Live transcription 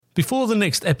Before the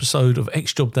next episode of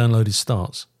X-Job Downloaded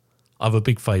starts, I have a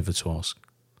big favour to ask.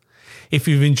 If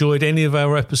you've enjoyed any of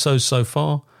our episodes so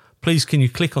far, please can you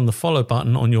click on the follow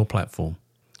button on your platform.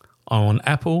 I'm on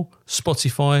Apple,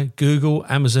 Spotify, Google,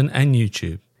 Amazon and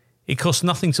YouTube. It costs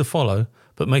nothing to follow,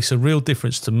 but makes a real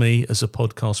difference to me as a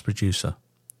podcast producer.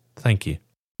 Thank you.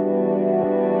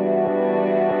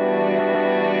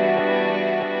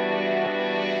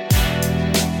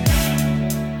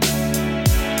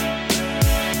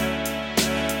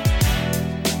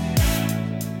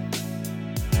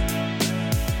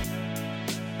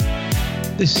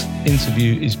 This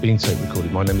interview is being tape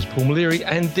recorded. My name is Paul Maliri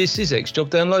and this is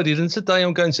X-Job Downloaded, and today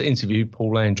I'm going to interview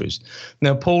Paul Andrews.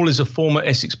 Now, Paul is a former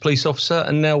Essex police officer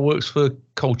and now works for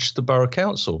Colchester Borough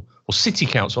Council, or City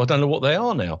Council. I don't know what they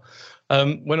are now.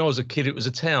 When I was a kid, it was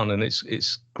a town, and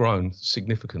it's grown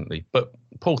significantly. But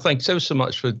Paul, thanks so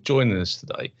much for joining us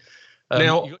today.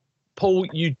 Now, Paul,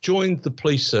 you joined the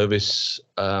police service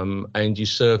and you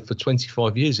served for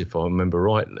 25 years, if I remember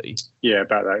rightly. Yeah,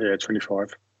 about that, yeah,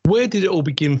 25. Where did it all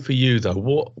begin for you, though?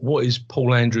 What is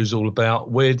Paul Andrews all about?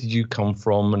 Where did you come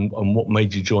from, and what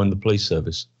made you join the police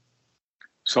service?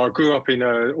 So I grew up in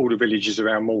all the villages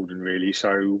around Malden, really.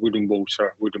 So Woodham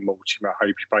Water,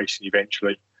 Hayley Basin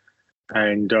eventually.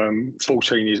 And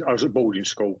 14 years, I was at boarding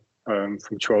school from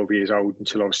 12 years old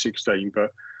until I was 16.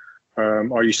 But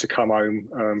I used to come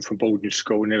home from boarding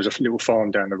school, and there was a little farm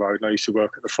down the road, and I used to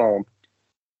work at the farm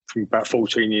from about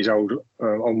 14 years old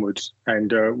onwards,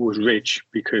 and was rich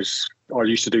because I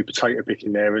used to do potato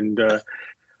picking there. And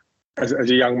as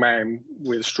a young man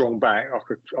with a strong back, I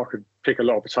could pick a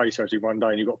lot of potatoes in one day,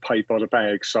 and you got paid by the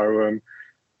bag. So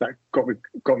that got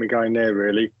me going there,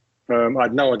 really. I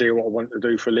had no idea what I wanted to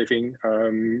do for a living.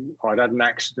 I'd had an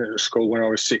accident at school when I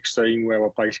was 16 where I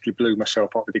basically blew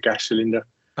myself up with a gas cylinder.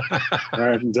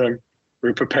 And we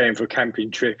were preparing for a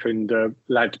camping trip, and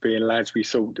lads being lads, we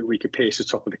thought that we could pierce the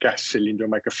top of the gas cylinder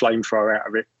and make a flamethrower out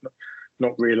of it,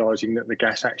 not realising that the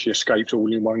gas actually escaped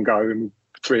all in one go, and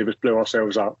three of us blew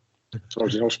ourselves up. So I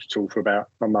was in hospital for about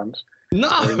a month. No!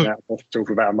 In that hospital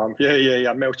for about a month. Yeah.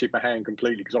 I melted my hand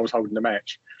completely because I was holding the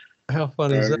match. How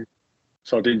funny is that?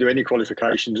 So I didn't do any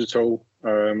qualifications at all.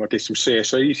 I did some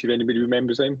CSEs, if anybody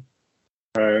remembers them.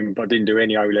 But I didn't do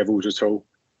any O-levels at all.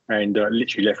 And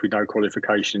literally left with no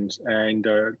qualifications. And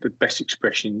the best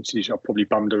expressions is I probably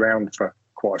bummed around for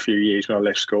quite a few years when I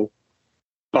left school.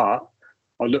 But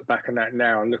I look back on that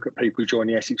now and look at people who join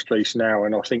the Essex Police now,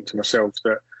 and I think to myself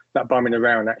that bumming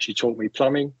around actually taught me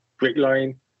plumbing,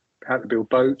 bricklaying, how to build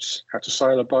boats, how to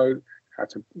sail a boat, how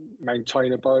to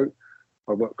maintain a boat.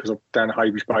 I work because I'm down at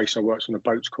Hayley Basin, I worked on the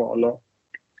boats quite a lot.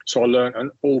 So I learned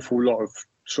an awful lot of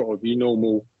sort of your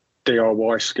normal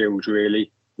DIY skills,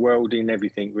 really. Welding,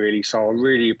 everything really. So I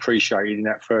really appreciated in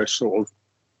that first sort of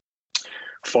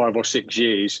 5 or 6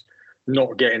 years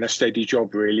not getting a steady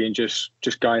job really, and just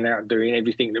going out and doing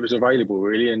everything that was available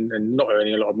really, and not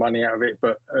earning a lot of money out of it,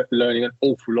 but learning an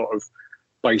awful lot of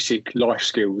basic life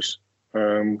skills.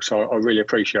 So I really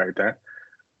appreciated that.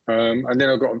 And then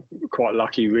I got quite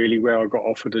lucky really, where I got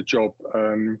offered a job at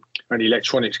an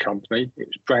electronics company. It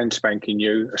was brand spanking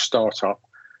new, a startup.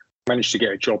 Managed to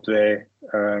get a job there,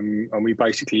 and we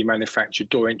basically manufactured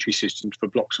door entry systems for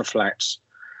blocks of flats.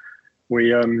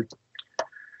 We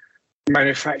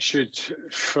manufactured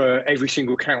for every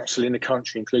single council in the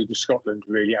country, including Scotland,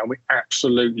 really, and we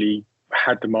absolutely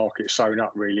had the market sewn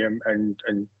up, really,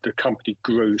 and the company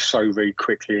grew so very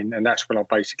quickly, and that's when I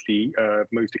basically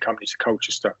moved the company to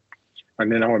Colchester,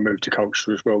 and then I moved to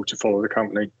Colchester as well to follow the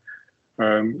company.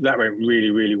 That went really,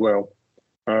 really well.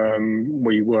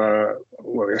 We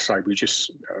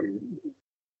just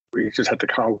had the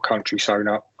whole country sewn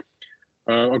up.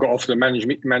 I got offered a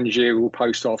managerial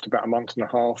post after about a month and a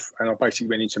half, and I basically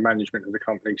went into management of the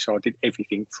company. So I did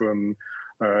everything from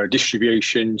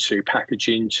distribution to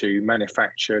packaging to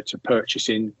manufacture to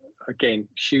purchasing. Again,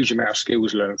 huge amount of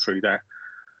skills learned through that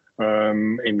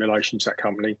in relation to that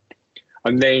company.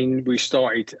 And then we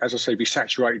started, as I say, we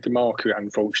saturated the market,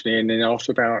 unfortunately. And then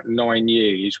after about 9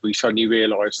 years, we suddenly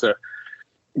realised that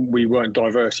we weren't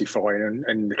diversifying,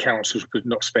 and the councils were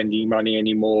not spending money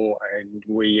anymore. And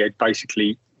we had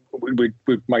basically, we'd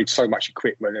made so much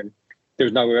equipment and there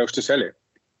was nowhere else to sell it.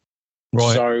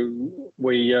 Right. So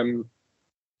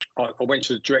I went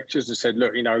to the directors and said,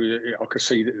 look, I could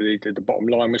see that the bottom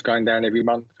line was going down every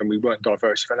month and we weren't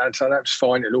diversifying. And so that's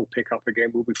fine. It'll all pick up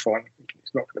again. We'll be fine.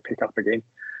 It's not going to pick up again.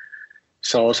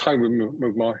 So I was home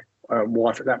with my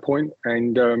wife at that point,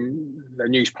 and the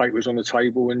newspaper was on the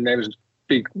table, and there was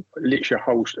big, literally a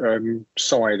whole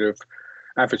side of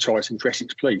advertising for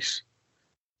Essex Police.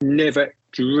 Never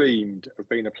dreamed of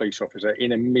being a police officer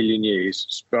in a million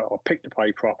years. But I picked the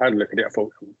paper up, had a look at it, I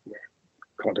thought,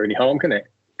 can't do any harm, can it?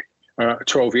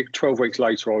 12 weeks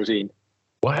later, I was in.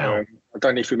 Wow. I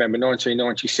don't know if you remember,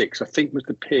 1996, I think was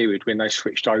the period when they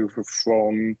switched over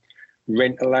from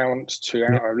rent allowance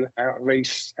to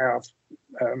That's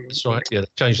right, yeah,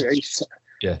 changed.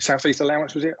 Southeast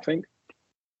allowance, was it, I think?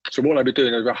 So what they were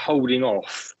doing, they were holding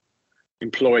off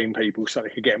employing people so they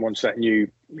could get them onto that new,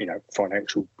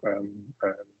 financial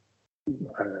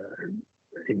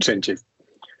incentive.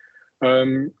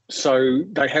 So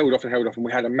they held off, and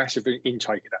we had a massive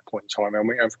intake at that point in time.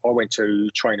 And I went to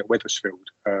train at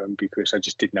Wethersfield because I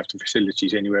just didn't have the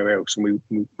facilities anywhere else, and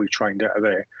we trained out of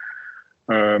there.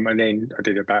 And then I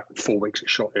did about 4 weeks at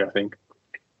Shotley, I think.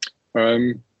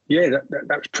 That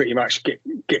was pretty much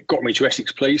got me to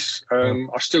Essex Police.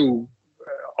 I still,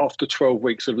 after 12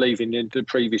 weeks of leaving the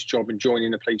previous job and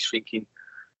joining the police, thinking,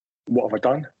 what have I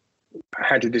done?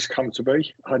 How did this come to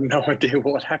be? I had no idea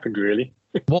what had happened, really.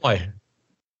 Why?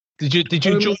 Did you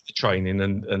enjoy the training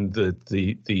and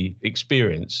the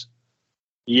experience?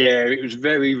 Yeah, it was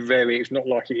very, very. It's not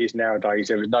like it is nowadays.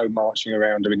 There was no marching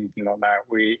around or anything like that.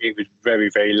 It was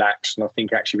very, very lax, and I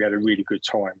think actually we had a really good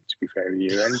time. To be fair with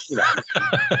you, and isn't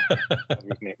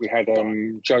it? We had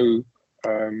Joe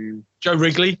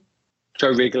Wrigley,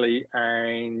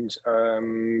 and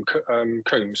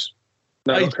Coombs.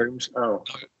 No, not Coombs. Oh,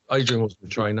 Adrian was the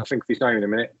trainer. I think of his name in a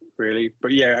minute, really.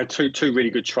 But yeah, I had two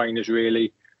really good trainers,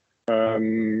 really.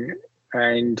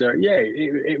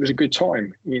 It was a good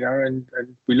time, and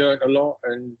we learnt a lot,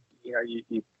 and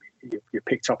you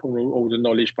picked up on all the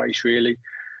knowledge base, really.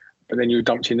 But then you were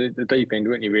dumped in the deep end,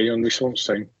 weren't you, really, on the response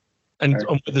team. And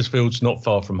Wethersfield's not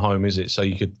far from home, is it? So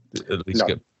you could at least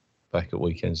get back at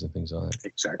weekends and things like that.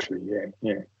 Exactly.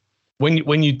 Yeah.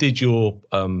 When you did your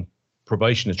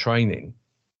probationer training,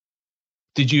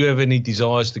 did you have any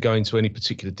desires to go into any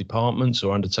particular departments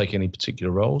or undertake any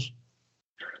particular roles?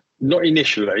 Not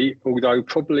initially, although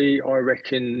probably I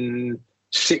reckon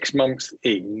 6 months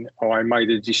in, I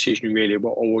made a decision really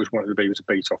what I always wanted to be was a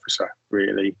beat officer,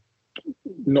 really.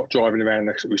 Not driving around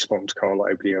a response car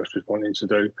like everybody else was wanting to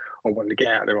do. I wanted to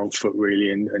get out there on foot really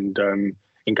and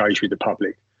engage with the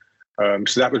public.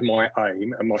 So that was my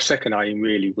aim. And my second aim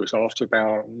really was after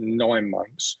about 9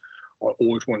 months, I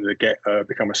always wanted to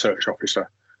become a search officer.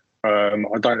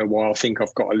 I don't know why. I think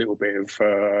I've got a little bit of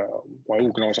my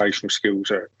organisational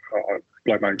skills are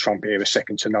blow my own trumpet here, are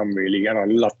second to none really, and I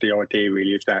love the idea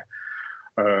really of that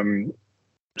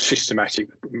systematic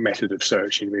method of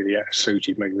searching really. That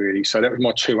suited me really. So that was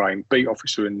my two aims: beat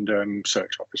officer and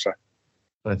search officer.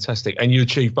 Fantastic, and you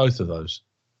achieved both of those.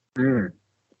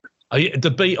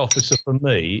 The beat officer for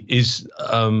me is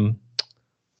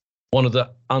one of the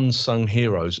unsung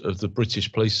heroes of the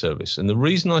British Police Service, and the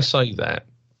reason I say that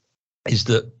is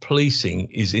that policing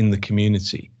is in the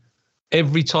community.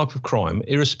 Every type of crime,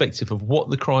 irrespective of what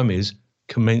the crime is,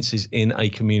 commences in a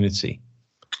community.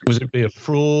 Whether it be a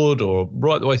fraud or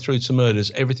right the way through to murders,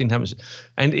 everything happens.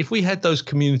 And if we had those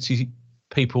community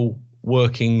people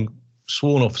working,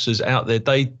 sworn officers out there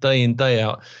day in, day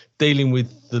out, dealing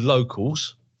with the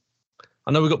locals,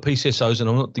 I know we've got PCSOs and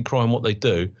I'm not decrying what they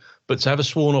do, but to have a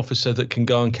sworn officer that can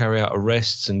go and carry out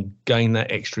arrests and gain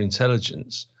that extra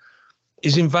intelligence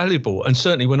is invaluable. And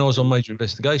certainly when I was on major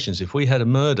investigations, if we had a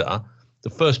murder, the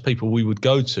first people we would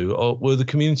go to were the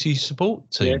community support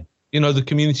team, the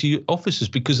community officers,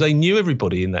 because they knew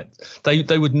everybody in that.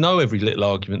 They would know every little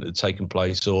argument that had taken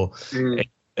place or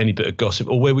any bit of gossip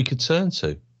or where we could turn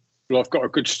to. Well, I've got a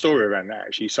good story around that,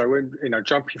 actually. So when,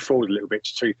 jumping forward a little bit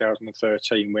to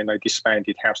 2013, when they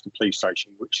disbanded Houston Police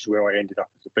Station, which is where I ended up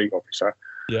as a beat officer.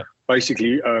 Yeah.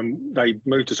 Basically, they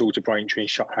moved us all to Braintree and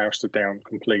shut Houston down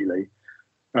completely.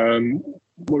 I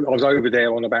was over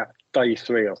there on about day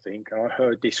 3, I think, and I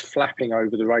heard this flapping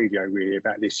over the radio really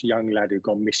about this young lad who'd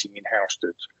gone missing in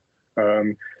Houston,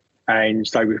 and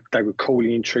they were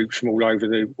calling in troops from all over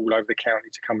the county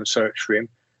to come and search for him.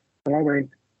 And I went,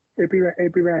 he'd be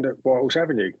round at Whitehorse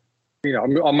Avenue.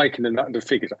 I'm making the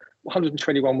figures.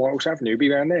 121 Whitehorse Avenue, he'd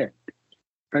be around there.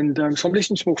 And so I'm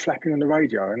listening to more flapping on the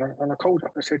radio, and I called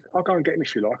up. I said, "I'll go and get him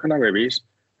if you like. I know where he is."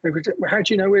 They went, "Well, how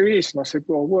do you know where he is?" And I said,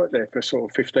 "Well, I worked there for sort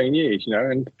of 15 years,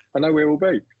 and I know where he'll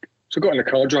be." So I got in the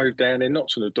car, drove down there,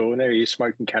 knocked on the door, and there he is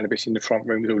smoking cannabis in the front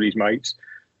room with all his mates.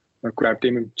 I grabbed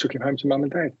him and took him home to mum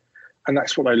and dad. And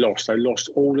that's what they lost. They lost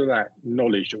all of that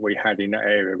knowledge that we had in that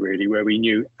area, really, where we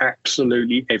knew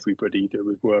absolutely everybody that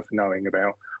was worth knowing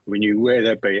about. We knew where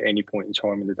they'd be at any point in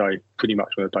time in the day, pretty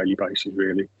much on a daily basis,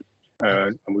 really.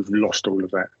 And we've lost all of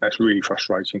that. That's really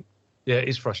frustrating. Yeah, it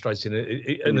is frustrating.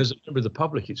 And as a member of the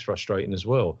public, it's frustrating as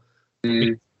well.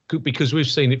 because we've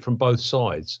seen it from both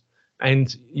sides.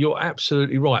 And you're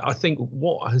absolutely right. I think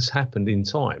what has happened in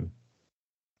time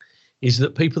is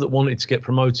that people that wanted to get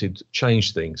promoted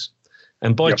changed things.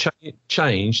 And by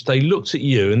change, they looked at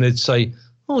you and they'd say,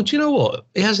 oh, do you know what?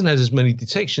 He hasn't had as many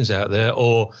detections out there,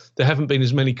 or there haven't been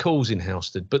as many calls in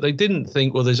Housestead. But they didn't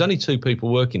think, well, there's only 2 people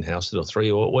working Housestead, or 3,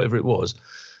 or whatever it was.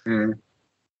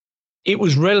 It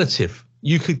was relative.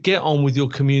 You could get on with your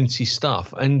community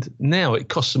stuff. And now it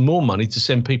costs them more money to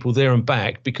send people there and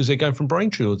back because they're going from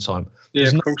Braintree all the time. Yeah,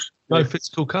 of course. No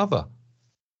physical cover.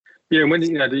 Yeah, when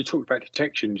you talk about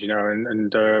detections,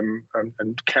 and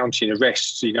counting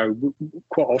arrests,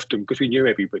 quite often, because we knew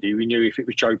everybody, we knew if it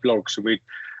was Joe Bloggs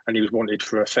and he was wanted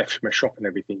for a theft from a shop and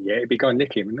everything, it'd be go and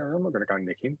nick him. No, I'm not going to go and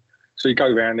nick him. So you go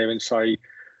around there and say,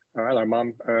 hello,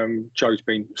 Mum, Joe's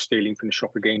been stealing from the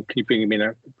shop again. Can you bring him in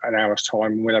an hour's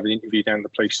time? We'll have an interview down at the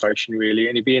police station, really.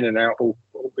 And he'd be in and out, or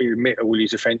he'd admit all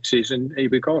his offences and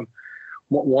he'd be gone.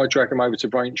 Why drag him over to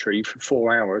Braintree for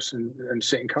 4 hours and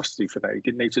sit in custody for that? He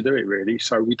didn't need to do it, really.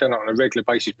 So we done it on a regular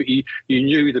basis. But you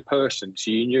knew the person,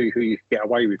 so you knew who you could get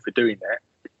away with for doing that.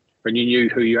 And you knew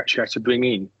who you actually had to bring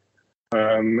in,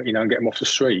 and get them off the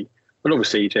street. But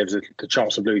obviously, if there was the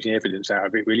chance of losing evidence out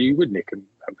of it, really, you would nick them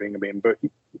and bring them in. But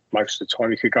most of the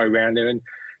time, you could go around there and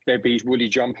there'd be his woolly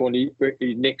jumper on, he'd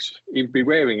be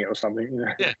wearing it or something.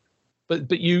 Yeah.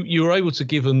 But you were able to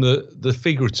give them the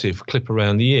figurative clip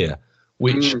around the ear,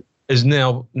 which is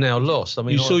now lost. I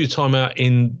mean, you saw your time out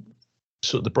in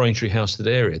sort of the Braintree Housestead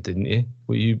area, didn't you?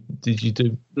 Did you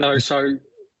do? No, so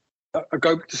I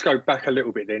go back a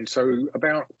little bit then. So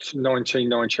about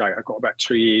 1998, I got about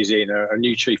 2 years in. A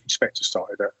new chief inspector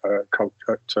started at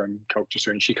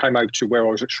Colchester, and she came over to where I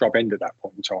was at Shrub End at that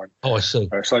point in time. Oh, I see.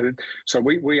 So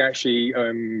we actually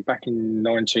back in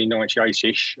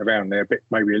 1998ish, around there,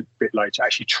 maybe a bit later,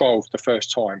 actually trialled the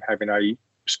first time having a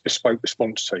bespoke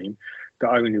response team that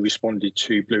only responded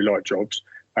to blue light jobs,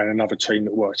 and another team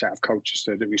that worked out of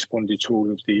Colchester that responded to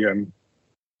all of the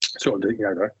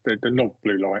the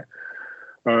non-blue light,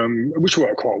 which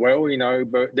worked quite well,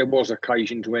 but there was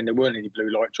occasions when there weren't any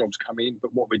blue light jobs coming in.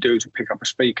 But what we do is we pick up a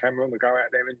speed camera and we go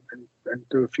out there and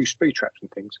do a few speed traps and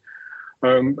things.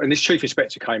 And this chief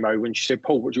inspector came over and she said,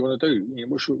 Paul, what do you want to do?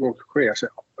 What's your career? I said,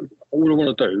 all I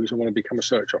want to do is I want to become a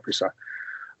search officer.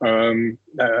 And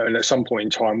at some point in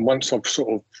time, once I've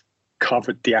sort of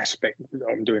covered the aspect that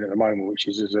I'm doing at the moment, which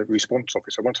is as a response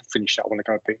officer, once I've finished that, I want to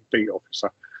go and beat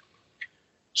officer.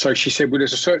 So she said, well,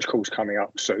 there's a search course coming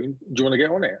up soon. Do you want to get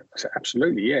on it? I said,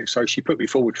 absolutely, yeah. So she put me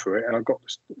forward for it and I got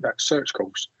that search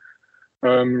course.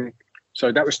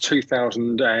 So that was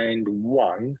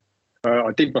 2001.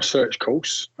 I did my search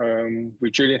course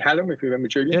with Julian Hallam, if you remember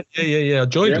Julian. Yeah. I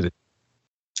joined it.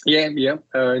 Yeah.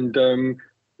 And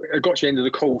I got to the end of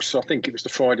the course. I think it was the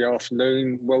Friday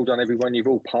afternoon. Well done, everyone. You've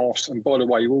all passed. And by the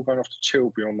way, you're all going off to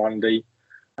Tilbury on Monday.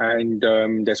 And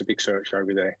there's a big search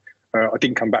over there. I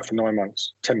didn't come back for 10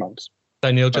 months.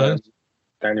 Daniel Jones?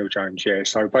 Daniel Jones, yeah.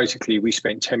 So basically, we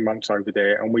spent 10 months over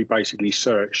there and we basically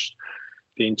searched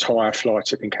the entire fly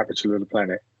tipping capital of the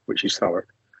planet, which is Thurrock,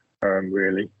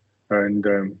 really. And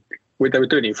they were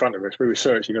doing it in front of us. We were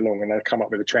searching along and they'd come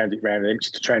up with a transit van and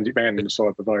emptied the transit van on the side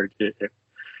of the road. It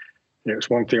was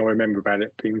one thing I remember about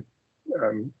it, being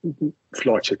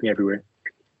fly tipping everywhere.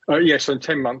 So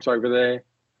 10 months over there.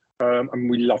 And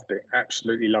we loved it,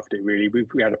 absolutely loved it, really.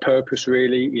 We had a purpose,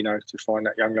 really, to find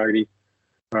that young lady.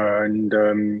 And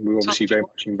we were obviously very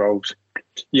much involved.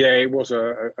 Yeah, it was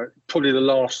probably the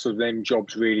last of them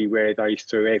jobs, really, where they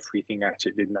threw everything at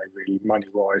it, didn't they, really,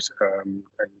 money-wise, and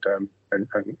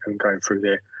going through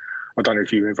there. I don't know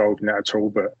if you were involved in that at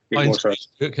all, but it was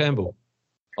Kurt Campbell.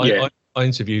 Yeah. I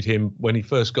interviewed him when he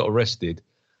first got arrested.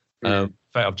 In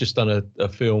fact, I've just done a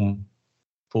film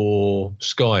for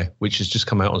Sky, which has just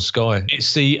come out on Sky.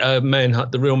 It's the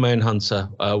the Real Manhunter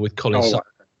with Colin Sutton,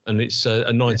 and it's a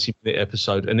 90-minute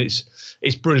episode, and it's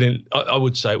brilliant. I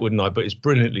would say it, wouldn't I? But it's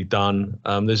brilliantly done.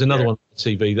 There's another one on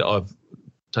TV that I've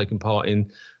taken part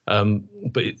in,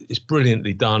 but it's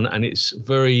brilliantly done, and it's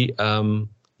very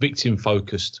victim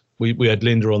focused. We had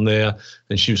Linda on there,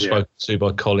 and she was spoken to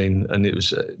by Colin, and it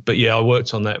was. But yeah, I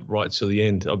worked on that right till the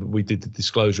end. We did the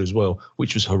disclosure as well,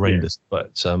 which was horrendous. Yeah.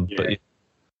 But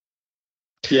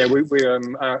yeah, we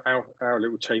our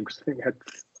little team, because I think we had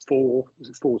four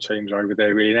teams over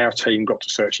there, really. And our team got to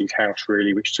search his house,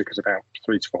 really, which took us about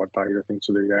 3 to 5 days, I think,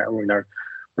 to do that. And we know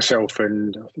myself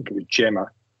and I think it was Gemma.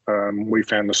 We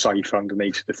found the safe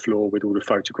underneath the floor with all the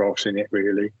photographs in it,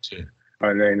 really. Yeah.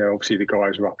 And then obviously the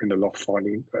guys were up in the loft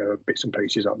finding bits and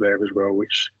pieces up there as well,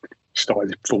 which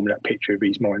started forming that picture of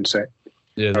his mindset.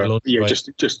 Yeah, just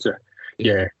to.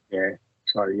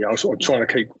 So yeah, I was sort of trying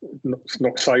to keep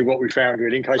not say what we found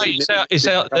really in case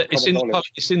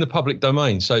it's in the public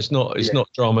domain, so it's not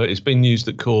drama. It's been used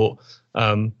at court,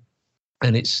 and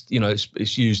it's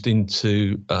it's used in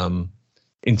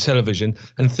television.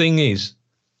 And the thing is,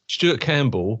 Stuart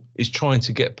Campbell is trying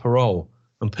to get parole,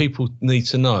 and people need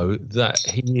to know that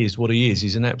he is what he is.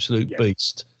 He's an absolute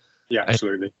beast. Yeah,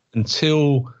 absolutely. And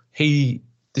until he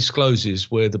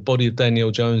discloses where the body of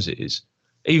Danielle Jones is,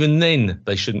 even then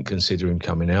they shouldn't consider him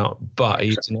coming out. But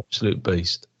he's an absolute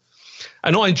beast.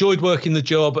 And I enjoyed working the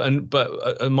job,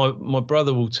 but my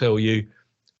brother will tell you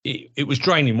it was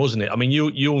draining, wasn't it? I mean,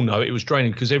 you all know it was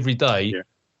draining because every day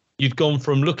you'd gone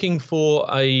from looking for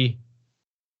a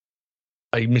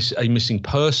missing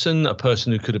person, a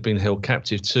person who could have been held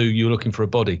captive, to you were looking for a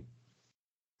body.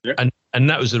 Yeah. And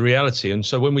that was the reality. And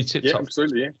so when we tipped up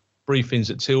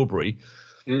briefings at Tilbury,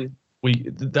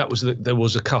 there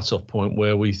was a cut-off point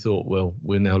where we thought, well,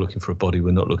 we're now looking for a body.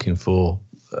 We're not looking for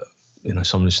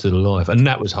someone who's still alive, and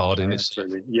that was hard in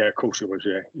itself. Yeah, of course it was.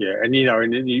 Yeah, and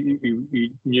and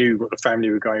you knew what the family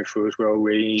were going through as well.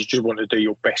 Really, you just wanted to do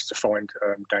your best to find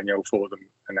Danielle for them,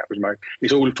 and that was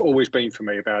it's always been for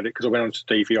me about it, because I went on to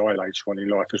DVI later on in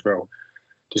life as well,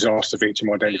 disaster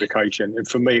victim identification, and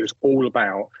for me it was all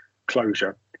about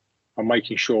closure and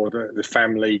making sure that the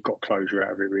family got closure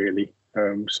out of it. Really,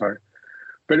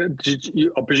 But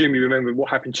I presume you remember what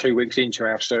happened 2 weeks into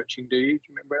our searching, do you? Do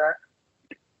you remember that?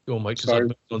 Go on, mate, because I've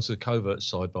moved on to the covert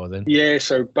side by then. Yeah,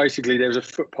 so basically there was a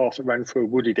footpath that ran through a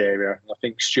wooded area. I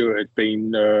think Stuart had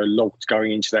been logged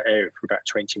going into that area for about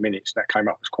 20 minutes. That came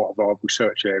up as quite a viable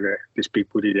search area, this big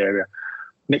wooded area,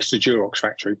 next to the Durox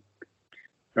factory.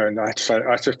 And I had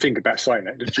to think about saying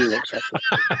that, the Durox factory.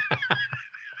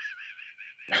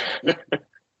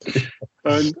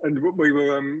 And we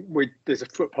were there's a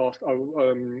footpath,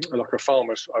 like a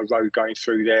farmer's road going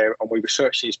through there, and we were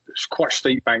searching. It's quite a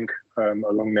steep bank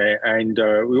along there, and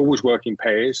we always work in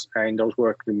pairs. And I was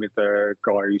working with a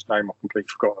guy whose name I completely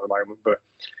forgot at the moment, but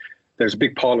there's a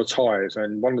big pile of tyres,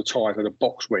 and one of the tyres had a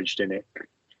box wedged in it.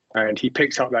 And he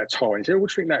picked up that tyre and he said, "What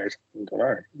do you think that is?" I don't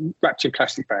know. Wrapped in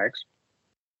plastic bags.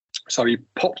 So he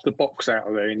popped the box out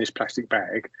of there in this plastic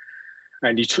bag,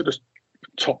 and he took the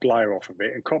top layer off of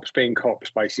it, and cops being cops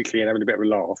basically and having a bit of a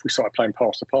laugh, we started playing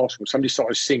pass the parcel. Somebody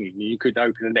started singing, and you couldn't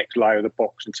open the next layer of the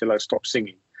box until they stopped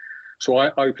singing. So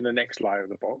I opened the next layer of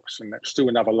the box, and there's still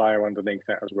another layer underneath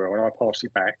that as well, and I passed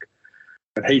it back,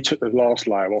 and he took the last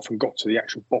layer off and got to the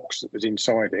actual box that was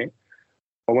inside it.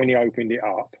 And when he opened it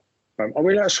up, are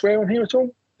we allowed to swear on here at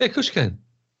all? Yeah, of course you can.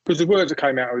 Because the words that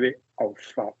came out of it, oh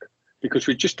fuck, because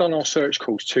we'd just done our search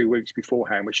course 2 weeks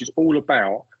beforehand, which is all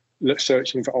about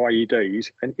searching for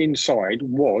IEDs, and inside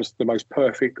was the most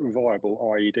perfect, viable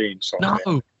IED inside. No.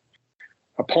 There.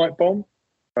 A pipe bomb,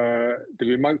 the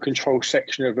remote control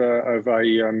section of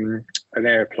an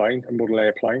airplane, a model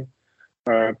airplane,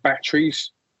 batteries,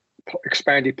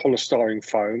 expanded polystyrene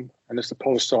foam, and as the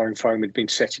polystyrene foam had been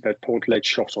set, it had poured lead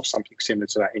shot or something similar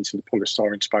to that into the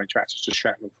polystyrene sponge to act as a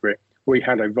shrapnel for it. We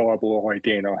had a viable IED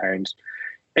in our hands.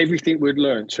 Everything we'd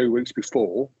learned 2 weeks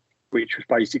before, which was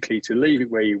basically to leave it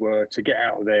where you were, to get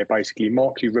out of there, basically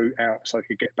mark your route out so I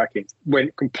could get back in.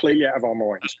 Went completely out of our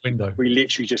minds. Window. We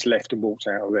literally just left and walked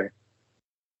out of there.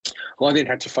 I then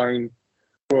had to phone,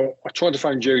 I tried to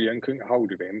phone Julian, couldn't get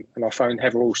hold of him, and I phoned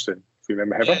Heather Alston, if you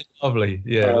remember Heather. Yeah, lovely,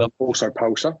 yeah. Also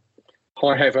Pulsar.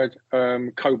 Hi Heather,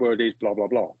 code word is blah, blah,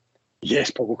 blah.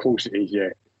 Yes, Paul, of course it is, yeah.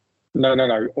 No,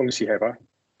 honestly Heather,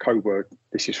 code word,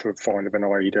 this is for a find of an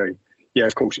IED. Yeah,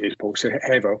 of course it is, Paul. So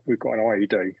Heather, we've got an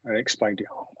IED, and I explained it.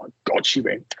 Oh my God, she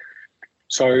went.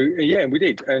 So yeah, we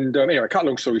did. And anyway, cut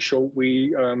long story short,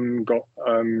 we got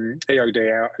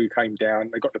EOD out, who came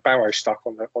down. They got the barrow stuck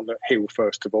on the hill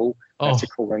first of all. Had to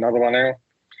call another one out.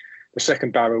 The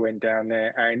second barrow went down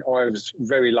there, and I was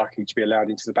very lucky to be allowed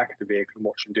into the back of the vehicle and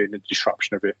watch them doing the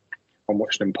disruption of it. I'm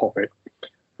watching them pop it.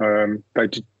 They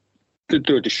did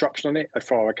do a disruption on it. They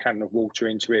fire a cannon of water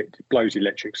into it, blows the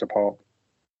electrics apart.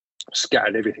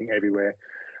 Scattered everything everywhere,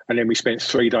 and then we spent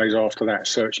 3 days after that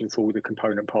searching for all the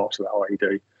component parts of that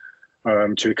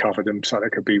IED to recover them so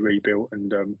they could be rebuilt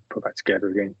and put back together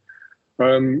again.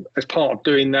 As part of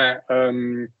doing that,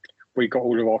 we got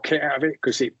all of our kit out of it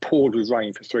because it poured with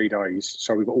rain for 3 days.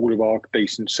 So we got all of our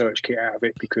decent search kit out of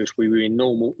it because we were in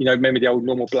normal, remember the old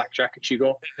normal black jackets you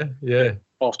got? Yeah.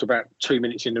 After about 2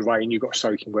 minutes in the rain, you got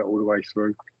soaking wet all the way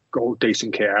through. Got all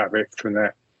decent kit out of it from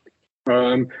that.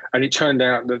 And it turned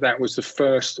out that was the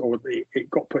first, or it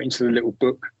got put into the little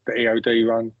book that EOD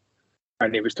run,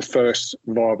 and it was the first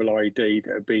viable IED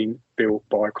that had been built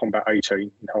by Combat 18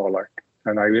 in Harlow,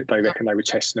 and they reckon they were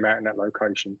testing them out in that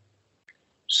location.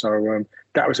 So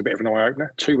that was a bit of an eye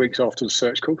opener. 2 weeks after the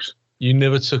search course. You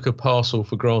never took a parcel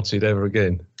for granted ever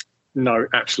again? No,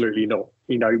 absolutely not.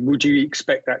 You know, would you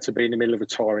expect that to be in the middle of a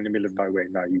tire in the middle of nowhere?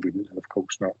 No, you wouldn't, of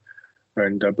course not.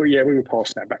 And but yeah, we were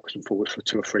passing that backwards and forwards for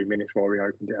 2 or 3 minutes while we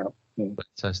opened it up. Yeah.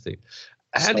 Fantastic.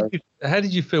 How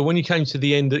did you feel when you came to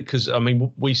the end? Because I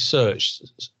mean, we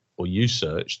searched, or you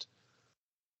searched,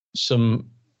 some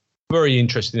very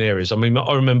interesting areas. I mean,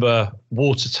 I remember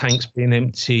water tanks being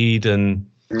emptied, and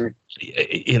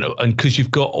you know, and because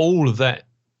you've got all of that.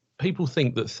 People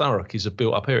think that Thurrock is a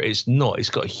built-up area. It's not. It's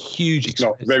got a huge. It's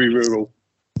not. Very rural.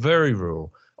 Very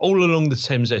rural. All along the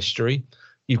Thames estuary,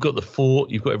 you've got the fort.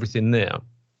 You've got everything there.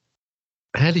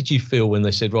 How did you feel when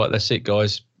they said, "Right, that's it,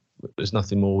 guys. There's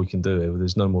nothing more we can do here.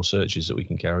 There's no more searches that we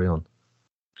can carry on"?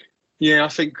 Yeah, I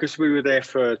think because we were there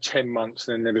for 10 months,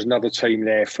 and then there was another team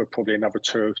there for probably another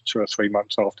two or 3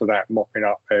 months after that, mopping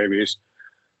up areas.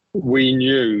 We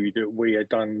knew that we had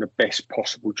done the best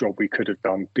possible job we could have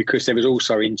done, because there was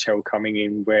also intel coming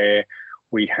in where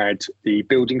we had the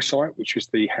building site, which was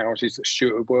the houses that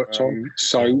Stuart had worked on.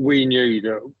 So we knew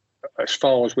that as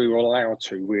far as we were allowed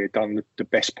to, we had done the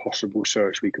best possible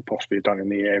search we could possibly have done in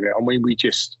the area. I mean,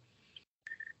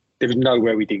 there was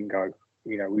nowhere we didn't go.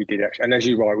 You know, we did actually. And as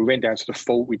you're right, we went down to the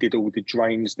fort. We did all the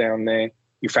drains down there.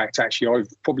 In fact, actually,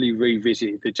 I've probably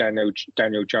revisited the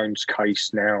Daniel Jones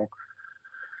case now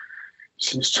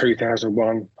since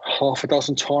 2001, half a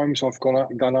dozen times. I've gone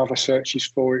up and done other searches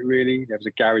for it, really. There was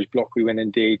a garage block we went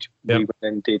and did. Yep. We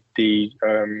went and did the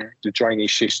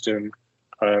drainage system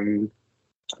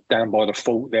down by the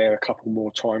fort there a couple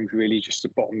more times, really, just to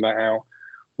bottom that out,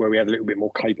 where we had a little bit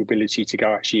more capability to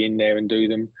go actually in there and do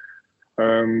them.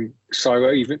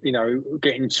 So even, you know,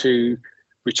 getting to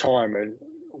retirement,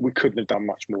 we couldn't have done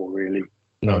much more, really.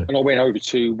 No. And I went over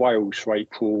to Wales for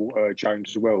April Jones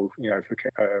as well. You know, for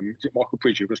is it Michael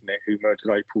Bridger, wasn't it, who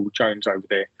murdered April Jones over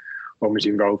there, and was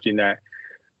involved in that.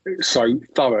 So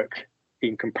Thurrock,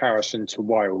 in comparison to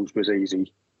Wales, was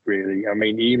easy, really. I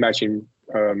mean, you imagine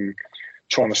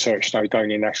trying to search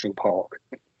Snowdonia National Park.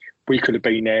 We could have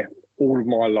been there all of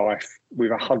my life with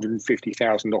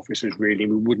 150,000 officers, really.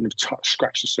 We wouldn't have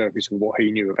scratched the surface of what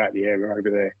he knew about the area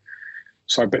over there.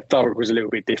 So, but Thurrock was a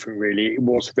little bit different, really. It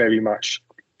was very much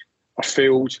a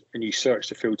field, and you search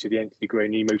the field to the nth degree,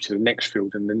 and you move to the next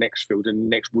field and the next field and the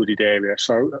next wooded area.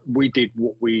 So we did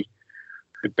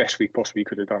the best we possibly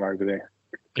could have done over there.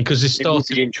 Because it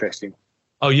started, be interesting.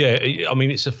 Oh yeah, I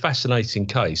mean, it's a fascinating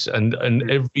case, and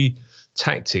every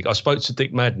tactic. I spoke to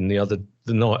Dick Madden the other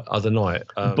night,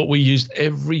 but we used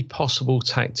every possible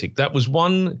tactic. That was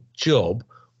one job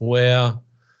where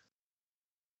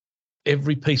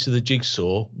every piece of the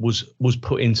jigsaw was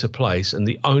put into place, and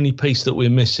the only piece that we're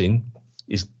missing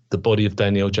is the body of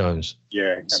Daniel Jones.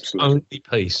 Yeah, absolutely. It's the only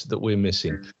piece that we're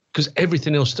missing, because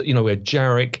everything else, you know, we had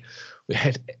Jarek, we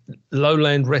had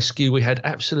Lowland Rescue, we had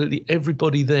absolutely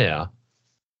everybody there.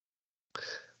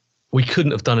 We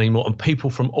couldn't have done any more, and people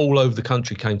from all over the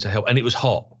country came to help, and it was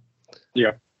hot.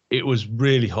 Yeah, it was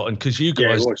really hot, and because you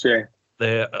guys,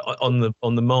 there on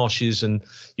the marshes, and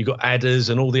you got adders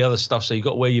and all the other stuff, so you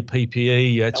got to wear your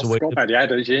PPE. You had to wear about the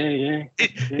adders. Yeah.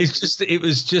 It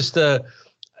was just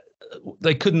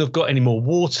they couldn't have got any more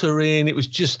water in. It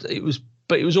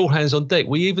was all hands on deck.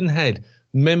 We even had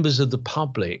members of the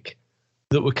public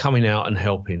that were coming out and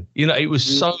helping. You know, it was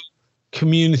so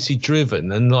community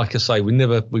driven, and like I say, we've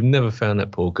never found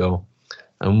that poor girl,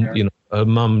 and you know, her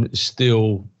mum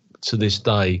still to this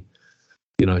day,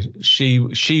 you know, she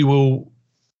will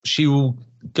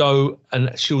go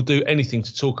and she'll do anything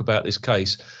to talk about this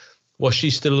case. While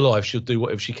she's still alive, she'll do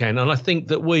whatever she can, and I think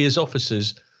that we as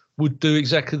officers would do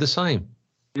exactly the same.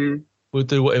 We'll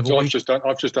do whatever. So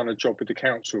I've just done a job with the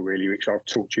council, really, which I'll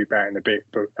talk to you about in a bit,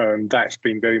 but that's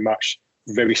been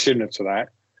very similar to that.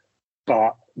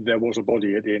 But there was a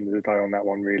body at the end of the day on that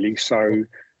one, really. So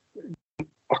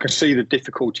I can see the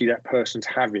difficulty that person's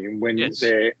having when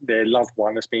their loved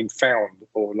one has been found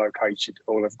or located,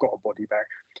 or they've got a body back.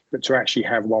 But to actually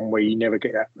have one where you never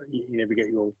get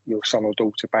your son or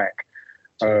daughter back,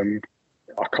 I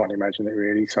can't imagine it,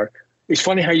 really. So it's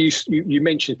funny how you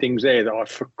mentioned things there that I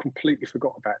completely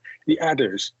forgot about. The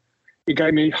adders, it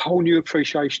gave me a whole new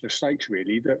appreciation of snakes,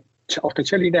 really, that I can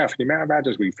tell you now, for the amount of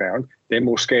adders we found, they're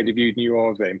more scared of you than you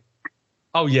are of them.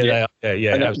 Oh, yeah. They are.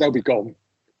 Yeah. And they'll be gone.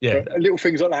 Yeah. But little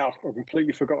things like that I've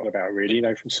completely forgotten about, really, you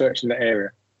know, from searching that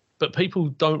area. But people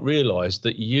don't realise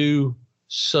that you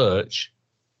search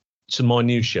to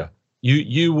minutiae.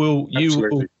 You will.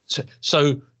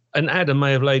 So an adder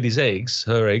may have laid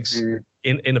her eggs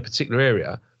in a particular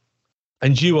area,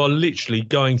 and you are literally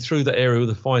going through the area with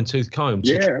a fine-tooth comb.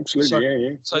 Yeah,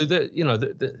 absolutely. So, So that, you know,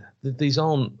 these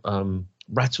aren't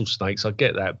rattlesnakes. I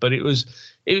get that, but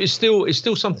it's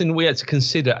still something that we had to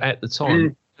consider at the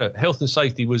time. Health and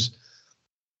safety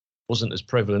wasn't as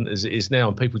prevalent as it is now,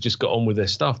 and people just got on with their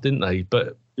stuff, didn't they?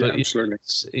 But absolutely.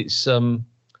 It's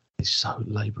so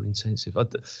labour intensive. I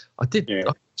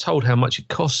told how much it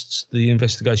costs. The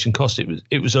investigation cost.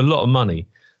 It was a lot of money.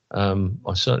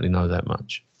 I certainly know that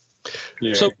much.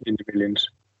 Yeah, so, in the millions.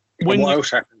 What else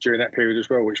happened during that period as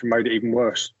well, which made it even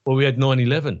worse? Well, we had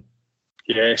 9/11.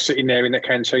 Yeah, sitting there in the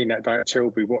canteen that day at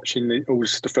Tilbury, watching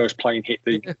the first plane hit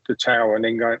the tower, and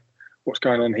then going, what's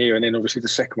going on here? And then obviously the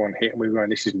second one hit, and we were going,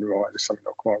 this isn't right, there's something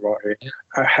not quite right here.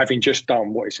 Having just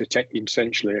done what is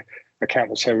essentially a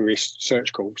counter-terrorist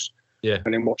search course,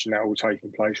 and then watching that all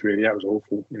taking place, really, that was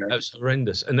awful. You know, that was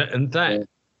horrendous, and that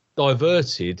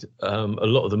diverted a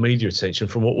lot of the media attention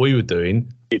from what we were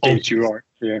doing. It did, you're right,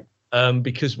 yeah.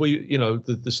 Because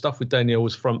the stuff with Danielle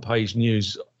was front page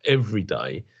news every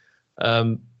day.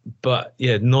 But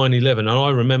yeah, 9/11, and I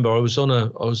remember I was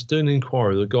doing an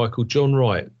inquiry with a guy called John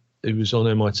Wright, who was on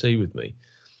MIT with me,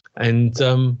 and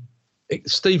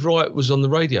Steve Wright was on the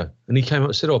radio, and he came up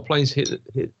and said, planes hit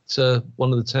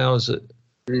one of the towers. I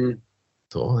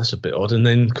thought, that's a bit odd, and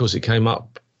then of course it came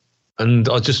up, and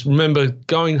I just remember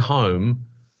going home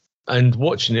and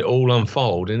watching it all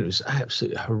unfold, and it was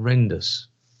absolutely horrendous.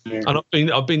 Yeah.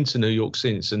 And I've been to New York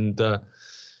since, and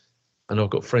I've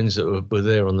got friends that were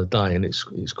there on the day, and it's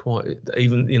quite,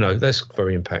 even, that's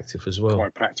very impactful as well.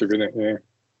 Quite impactful, isn't it? Yeah.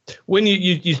 When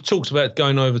you talked about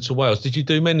going over to Wales, did you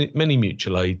do many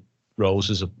mutual aid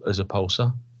roles as a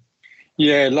pulsar?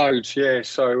 Yeah, loads. Yeah,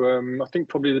 so I think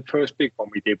probably the first big one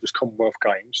we did was Commonwealth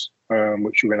Games,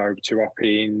 which we went over to up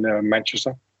in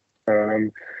Manchester.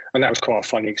 And that was quite a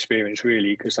funny experience,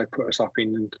 really, because they put us up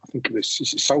in, I think it was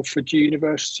Salford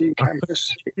University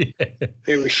campus.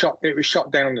 It was shut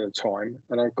down at the time,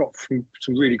 and I've got some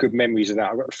really good memories of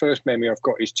that. I've got the first memory I've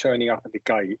got is turning up at the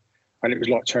gate, and it was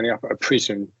like turning up at a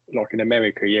prison, like in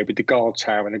America, with the guard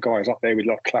tower and the guys up there with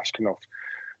like Kalashnikov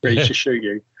ready to shoot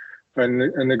you. And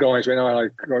the guys went, where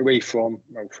are we from?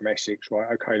 Oh, from Essex, right?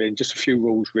 Okay, then just a few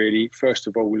rules, really. First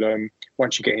of all,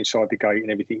 once you get inside the gate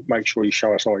and everything, make sure you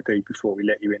show us ID before we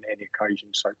let you in any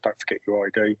occasion. So don't forget your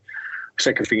ID.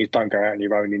 Second thing is don't go out on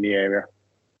your own in the area.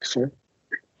 Sorry?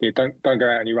 Yeah, don't go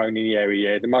out on your own in the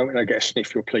area. Yeah, the moment they get a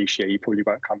sniff your police, you probably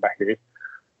won't come back here.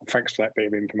 And thanks for that bit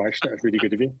of information. That was really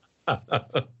good of you. I've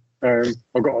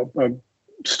got Bob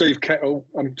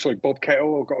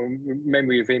Kettle. I've got a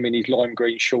memory of him in his lime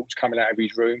green shorts coming out of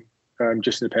his room,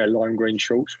 just in a pair of lime green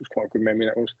shorts. It was quite a good memory,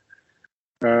 that was.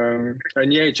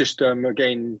 And yeah, just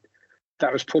again,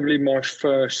 that was probably my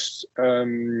first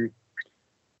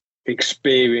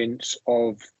experience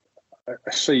of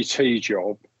a CT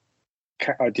job,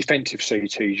 a defensive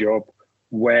CT job,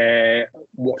 where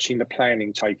watching the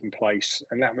planning taking place.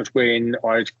 And that was when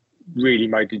I really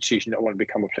made the decision that I want to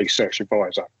become a police search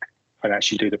advisor and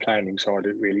actually do the planning side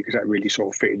of it, really, because that really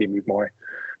sort of fitted in with my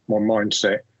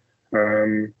mindset.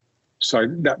 So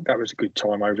that was a good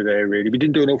time over there, really. We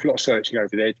didn't do an awful lot of searching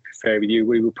over there, to be fair with you.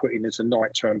 We were put in as a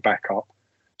night-term backup.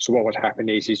 So what would happen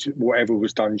is whatever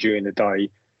was done during the day,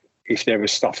 if there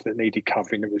was stuff that needed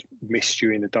covering that was missed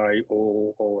during the day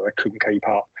or they couldn't keep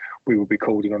up, we would be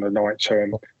called in on the night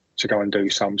term to go and do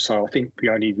some. So I think we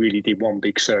only really did one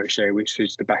big search there, which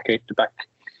was the back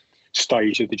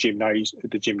stage of the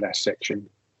gymnast section.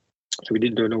 So we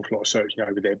didn't do an awful lot of searching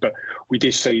over there, but we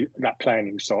did see that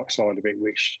planning side of it,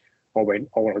 which I went,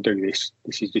 I want to do this.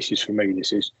 This is for me.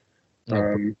 This is.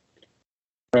 I've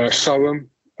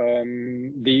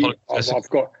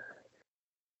got.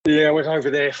 Yeah, I went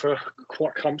over there for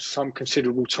quite some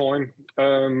considerable time.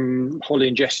 Holly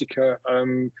and Jessica.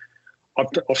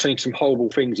 I've seen some horrible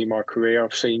things in my career.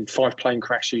 I've seen 5 plane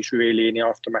crashes, really, in the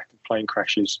aftermath of plane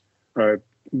crashes,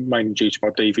 mainly due to my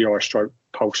DVI stroke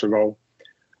pulsar role.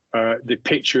 The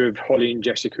picture of Holly and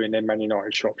Jessica in their Man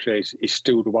United shops is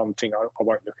still the one thing I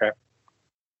won't look at.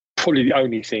 Probably the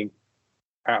only thing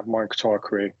out of my entire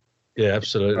career. Yeah,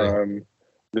 absolutely.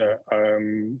 That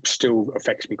still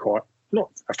affects me not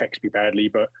affects me badly,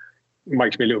 but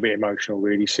makes me a little bit emotional,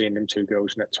 really, seeing them 2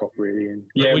 girls in that top, really. And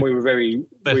yeah, we were very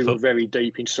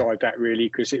deep inside that, really,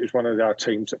 because it was one of our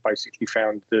teams that basically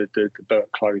found the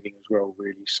burnt clothing as well,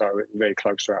 really. So it was very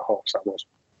close to our hearts, that was.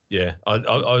 Yeah,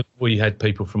 we had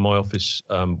people from my office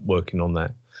working on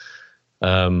that,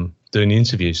 doing the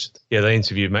interviews. Yeah, they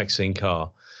interviewed Maxine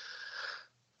Carr.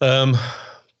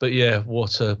 But yeah,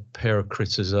 what a pair of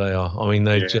critters they are. I mean,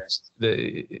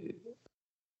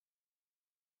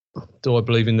 do I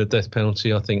believe in the death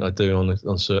penalty? I think I do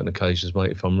on certain occasions,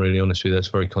 mate. If I'm really honest with you, that's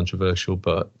very controversial.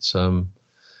 But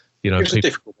it was a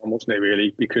difficult one, wasn't it?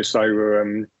 Really, because they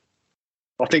were.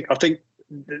 I think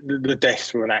the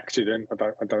deaths were an accident.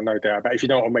 I don't know doubt. But if you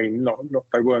know what I mean, not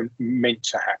they weren't meant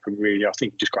to happen really. I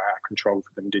think it just got out of control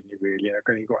for them, didn't it? Really,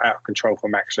 and it got out of control for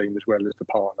Maxime as well as the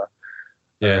partner.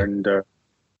 Yeah, and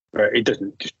it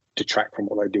doesn't just detract from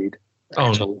what they did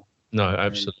at all. No,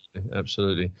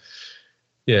 absolutely.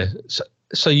 Yeah.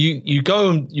 So you go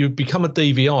and you become a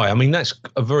DVI. I mean, that's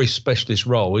a very specialist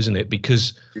role, isn't it?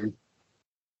 Because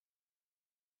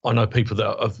I know people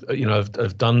that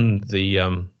have done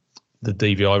the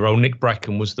DVI role. Nick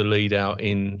Bracken was the lead out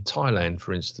in Thailand,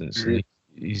 for instance. And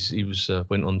he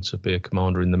went on to be a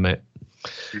commander in the Met.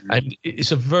 And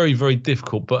it's a very, very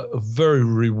difficult but a very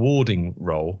rewarding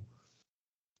role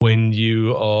when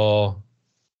you are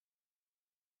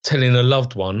telling a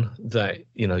loved one that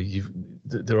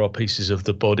there are pieces of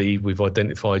the body. We've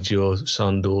identified your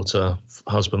son, daughter,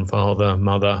 husband, father,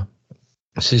 mother,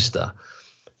 sister.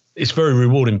 It's very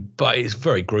rewarding, but it's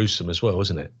very gruesome as well,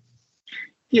 isn't it?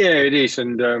 Yeah, it is.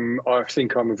 And I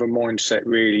think I'm of a mindset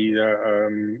really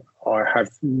that I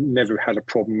have never had a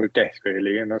problem with death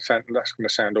really. And that's going to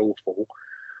sound awful,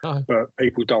 but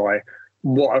people die.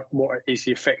 What is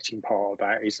the affecting part of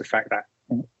that is the fact that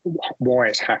why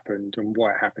it's happened and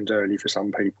why it happens early for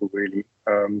some people really.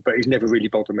 But it's never really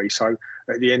bothered me. So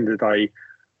at the end of the day,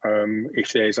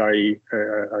 if there's a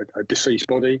deceased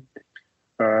body,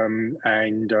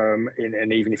 and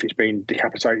even if it's been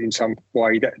decapitated in some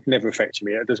way, that never affected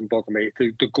me. It doesn't bother me.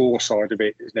 The gore side of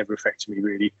it has never affected me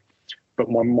really. But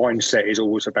my mindset is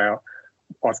always about,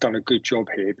 I've done a good job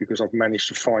here because I've managed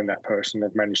to find that person.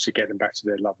 I've managed to get them back to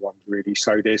their loved ones really.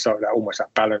 So there's like almost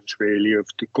that balance really of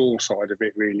the gore side of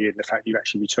it really, and the fact you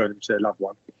actually return them to their loved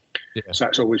one. Yeah. So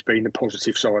that's always been the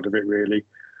positive side of it really.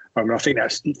 I think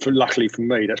that's, luckily for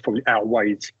me, that's probably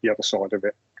outweighed the other side of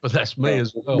it. But that's me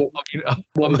as well.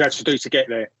 What we've had to do to get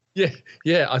there. Yeah.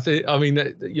 I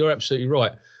mean, you're absolutely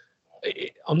right.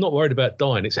 I'm not worried about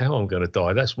dying. It's how I'm going to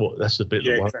die. That's the bit.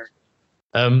 Yeah,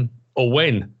 exactly. Or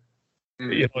when.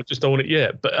 I just don't want it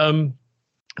yet.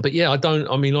 But yeah, I don't.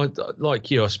 I mean, like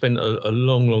you, I spent a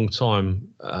long time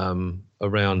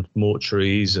around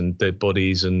mortuaries and dead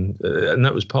bodies, and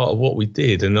that was part of what we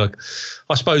did. And I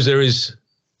suppose there is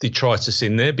detritus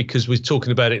in there because we're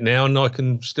talking about it now, and I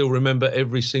can still remember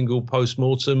every single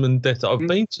post-mortem and death that I've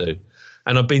been to,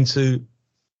 and I've been to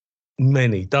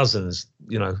many dozens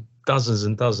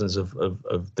and dozens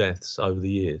of deaths over the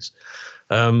years,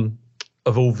 of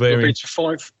all various. I've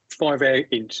been to five air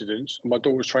incidents. My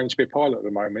daughter's trained to be a pilot at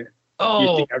the moment. Oh,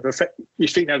 you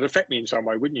think that would affect me in some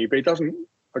way, wouldn't you? But it doesn't.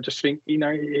 I just think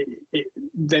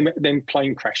them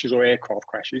plane crashes or aircraft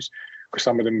crashes, because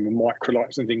some of them were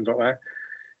microlights and things like that.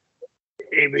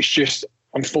 It was just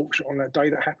unfortunate on that day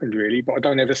that happened, really. But I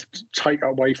don't ever take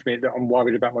away from it that I'm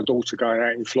worried about my daughter going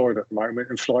out in Florida at the moment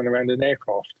and flying around in an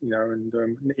aircraft, and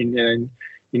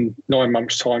in 9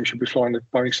 months' time she'll be flying the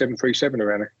Boeing 737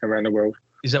 around the world.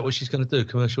 Is that what she's going to do?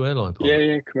 Commercial airline pilot?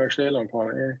 Yeah, commercial airline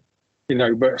pilot. Yeah,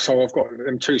 but so I've got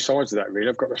them two sides of that really.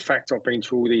 I've got the fact I've been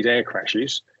to all these air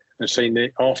crashes and seen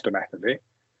the aftermath of it.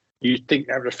 You'd think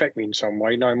that would affect me in some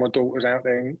way. No, my daughter's out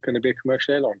there and going to be a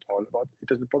commercial airline pilot, but it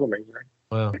doesn't bother me.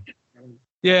 Wow.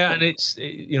 Yeah, and it's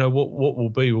what will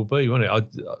be, won't it?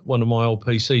 One of my old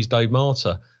PCs, Dave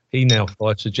Marter, he now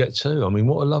flies to Jet2. I mean,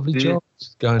 what a lovely job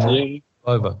going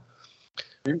over.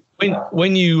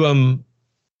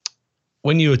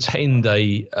 When you attend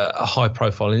a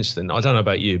high-profile incident, I don't know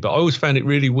about you, but I always found it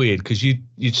really weird because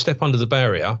you'd step under the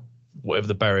barrier, whatever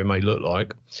the barrier may look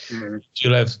like.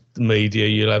 You'll have the media,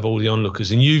 you'll have all the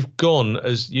onlookers, and you've got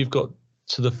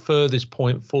to the furthest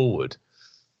point forward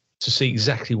to see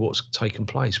exactly what's taken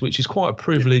place, which is quite a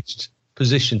privileged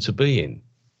position to be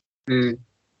in.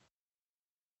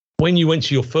 When you went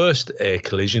to your first air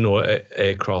collision or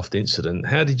aircraft incident,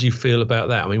 how did you feel about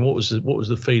that? I mean, what was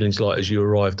the feelings like as you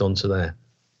arrived onto there?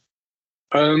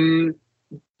 The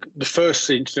first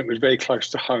incident was very close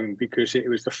to home because it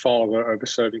was the father of a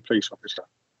serving police officer.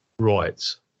 Right.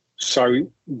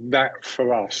 So that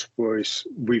for us was,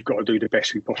 we've got to do the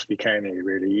best we possibly can here,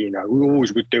 really. We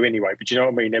always would do anyway, but you know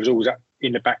what I mean? There was always that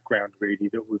in the background, really,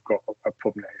 that we've got a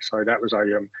problem there. So that was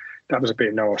a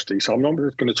bit nasty. So I'm not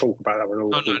going to talk about that one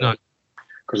all. No.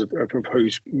 Because of who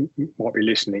might be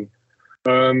listening.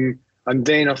 And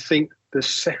then I think the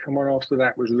second one after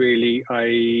that was really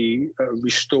a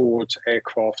restored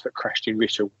aircraft that crashed in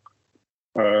Writtle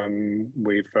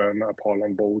with a pilot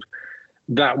on board.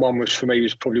 That one was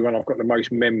probably one I've got the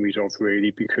most memories of,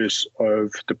 really, because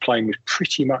of the plane was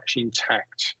pretty much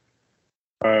intact.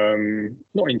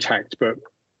 Not intact, but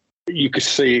you could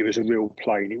see it was a real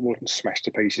plane. It wasn't smashed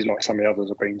to pieces like some of the others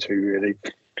I've been to, really.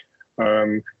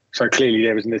 So clearly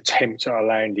there was an attempt at a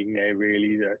landing there,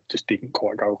 really, that just didn't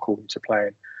quite go according to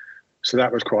plan. So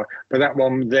that was quite. But that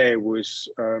one there was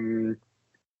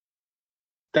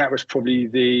probably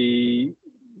the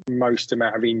most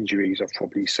amount of injuries I've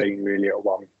probably seen really at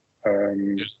one.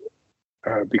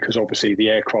 Because obviously the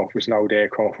aircraft was an old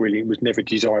aircraft, really. It was never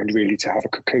designed really to have a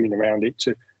cocoon around it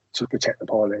to protect the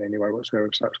pilot in any way whatsoever.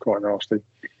 So that's quite nasty.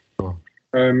 Oh.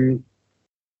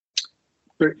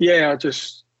 But yeah,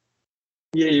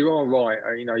 you are right.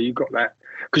 You've got that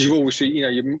because you've obviously,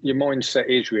 your mindset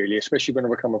is really, especially when I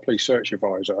become a police search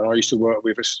advisor. And I used to work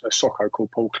with a socco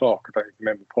called Paul Clark. I don't know if you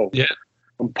remember Paul. Yeah.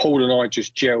 And Paul and I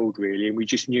just gelled really, and we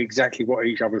just knew exactly what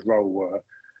each other's role were.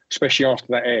 Especially after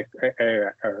that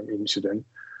air incident,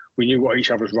 we knew what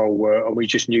each other's role were, and we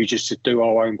just knew just to do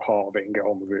our own part of it and get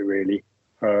on with it really.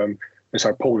 And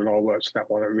so Paul and I worked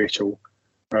that one at Writtle.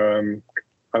 And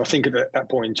I think at that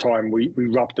point in time, we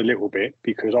rubbed a little bit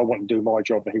because I wanted to do my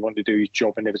job and he wanted to do his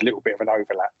job, and there was a little bit of an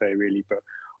overlap there, really. But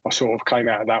I sort of came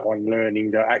out of that one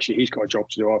learning that actually he's got a job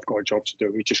to do, I've got a job to do.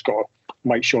 We just got to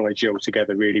make sure they gel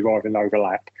together, really, rather than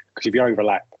overlap. Because if you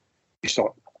overlap, you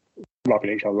start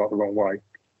rubbing each other up the wrong way.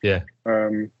 Yeah.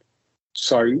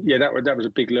 So yeah, that was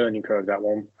a big learning curve, that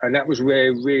one, and that was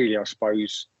where really, I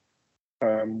suppose,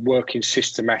 working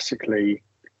systematically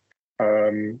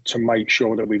to make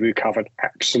sure that we recovered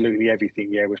absolutely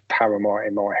everything, was paramount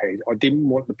in my head. I didn't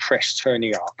want the press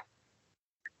turning up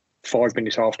 5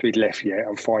 minutes after he'd left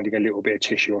and finding a little bit of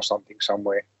tissue or something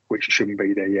somewhere which shouldn't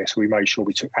be there. So we made sure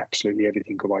we took absolutely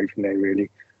everything away from there,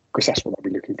 really, because that's what I'd be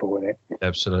looking for in it.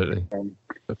 Absolutely.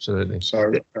 Absolutely.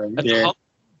 So yeah.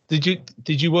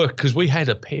 Did you work, because we had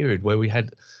a period where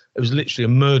it was literally a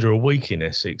murder a week in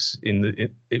Essex.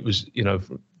 It was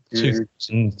from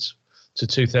 2000 to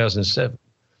 2007,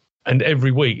 and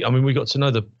every week, we got to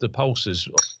know the pulses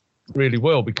really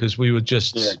well because we were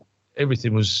just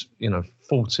everything was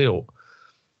full tilt.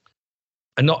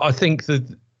 And I think that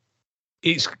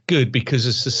it's good because,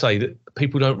 as to say, that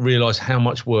people don't realise how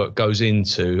much work goes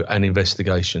into an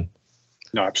investigation.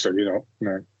 No, absolutely not.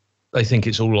 No. They think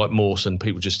it's all like Mawson.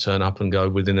 People just turn up and go,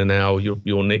 within an hour,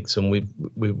 you're nicked, and we're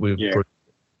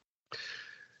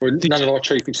Well, none of our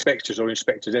chief inspectors or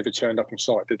inspectors ever turned up on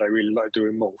site, did they? Really like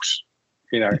doing Morse?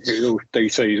 It was all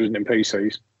DCs, wasn't it, and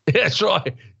PCs? Yeah, that's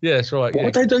right. Yeah, that's right. Why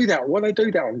do they do that? Why do they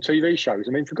do that on TV shows?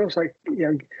 For God's sake,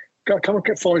 come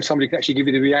and find somebody who can actually give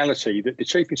you the reality that the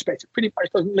chief inspector pretty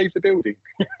much doesn't leave the building.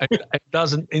 and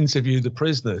doesn't interview the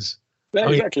prisoners. No,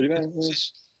 exactly.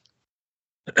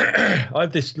 I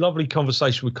had this lovely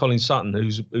conversation with Colin Sutton,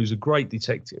 who's a great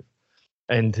detective,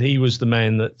 and he was the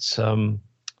man that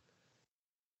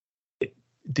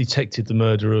detected the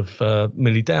murder of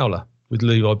Millie Dowler with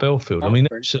Levi Belfield.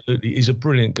 Absolutely, he's a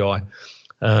brilliant guy,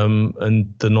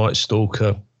 and the Night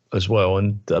Stalker as well.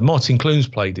 And Martin Clunes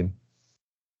played him,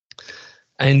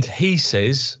 and he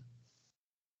says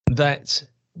that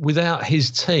without his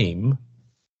team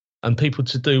and people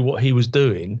to do what he was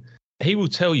doing, he will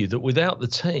tell you that without the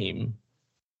team,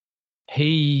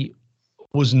 he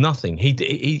was nothing.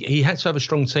 He had to have a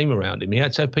strong team around him. He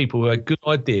had to have people who had good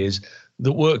ideas,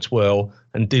 that worked well,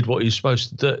 and did what he was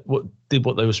supposed to do. Did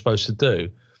what they were supposed to do.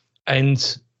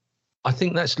 And I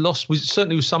think that's lost.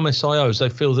 Certainly with some SIOs, they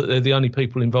feel that they're the only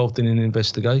people involved in an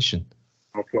investigation.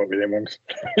 I've worked with them ones.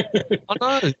 I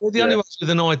know, they're the only ones with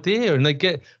an idea, and they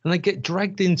get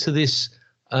dragged into this.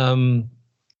 I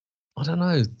don't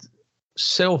know,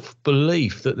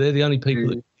 self-belief that they're the only people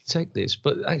that detect this,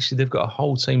 but actually they've got a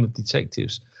whole team of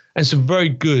detectives and some very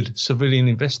good civilian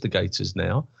investigators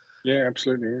now. Yeah,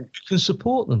 absolutely. Yeah. Can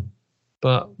support them.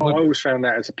 But I always found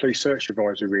that as a police search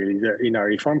advisor, really, that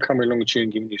if I'm coming along to you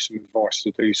and giving you some advice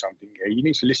to do something, you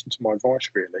need to listen to my advice,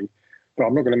 really. But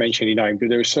I'm not going to mention any names, but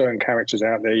there are certain characters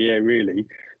out there, really,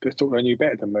 that thought they knew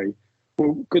better than me.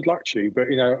 Well, good luck to you. But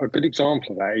a good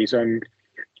example of that is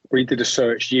we did a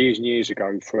search years and years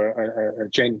ago for a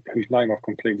gent whose name I've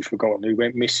completely forgotten, who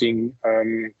went missing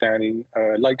down in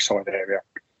Lakeside area.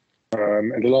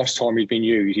 And the last time he'd been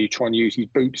used, he'd try and use his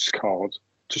Boots card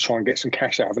to try and get some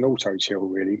cash out of an auto till,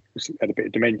 really. He had a bit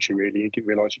of dementia, really. He didn't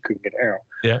realise he couldn't get it out.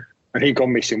 Yeah. And he'd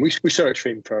gone missing. We searched for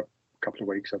him for a couple of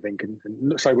weeks, I think. And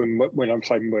not say when I'm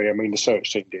saying we, I mean the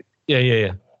search team did. Yeah.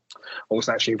 I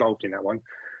wasn't actually involved in that one.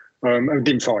 And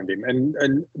didn't find him.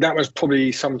 And that was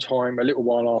probably sometime a little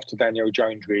while after Danielle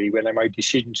Jones, really, when they made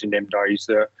decisions in them days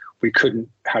that we couldn't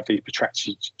have these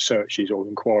protracted searches or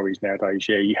inquiries nowadays.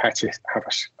 Yeah, you had to have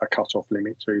a cut-off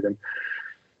limit to them.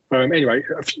 Anyway,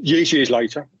 years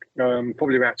later,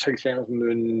 probably about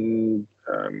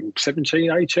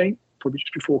 2017, 18, probably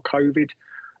just before COVID,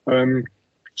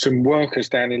 some workers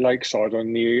down in Lakeside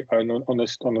on the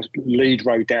lead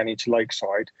road down into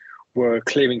Lakeside were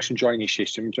clearing some drainage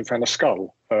systems and found a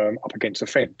skull up against a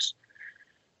fence.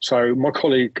 So my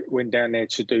colleague went down there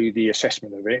to do the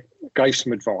assessment of it, gave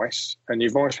some advice, and the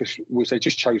advice was they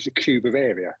just chose a cube of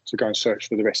area to go and search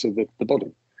for the rest of the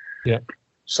body. Yeah.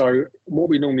 So what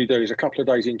we normally do is a couple of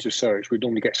days into search, we'd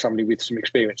normally get somebody with some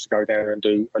experience to go down and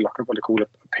do what they call a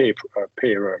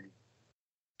peer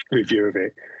review of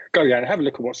it. Go down and have a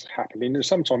look at what's happening, and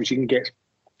sometimes you can get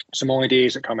some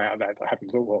ideas that come out of that I haven't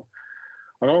thought of.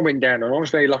 And I went down, and I was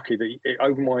very lucky that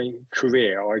over my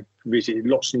career, I visited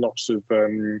lots and lots of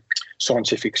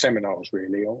scientific seminars,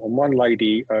 really. On one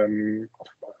lady,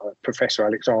 Professor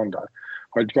Alexander,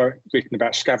 I'd written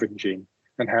about scavenging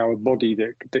and how a body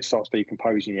that starts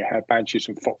decomposing, how badgers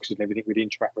and foxes and everything would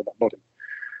interact with that body.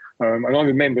 And I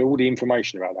remember all the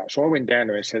information about that. So I went down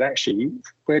there and said, actually,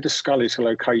 where the skull is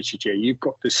located here, you've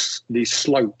got this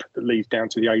slope that leads down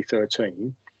to the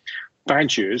A13.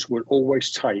 Badgers will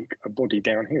always take a body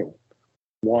downhill.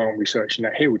 Why aren't we searching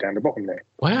that hill down the bottom there?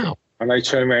 Wow. And they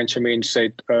turned around to me and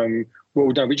said,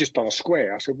 well, no, we just done a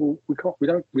square. I said, well, we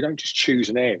don't just choose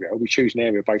an area. We choose an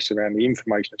area based around the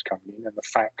information that's coming in and the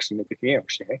facts and everything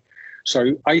else. Yeah.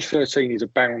 So A13 is a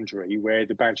boundary where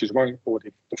the badgers won't, or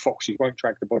the foxes won't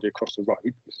drag the body across the road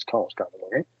because cars going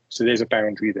along it. So there's a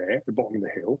boundary there at the bottom of the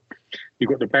hill. You've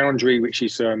got the boundary, which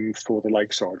is for the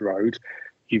Lakeside Road.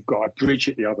 You've got a bridge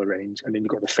at the other end, and then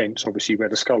you've got the fence, obviously, where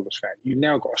the skull was found. You've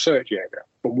now got a search area.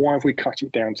 But why have we cut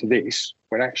it down to this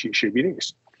when actually it should be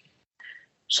this?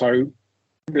 So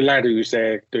the lad who was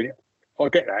there doing it, I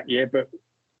get that, yeah, but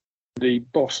the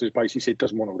boss has basically said,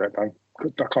 doesn't want all that done.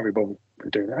 I can't be bothered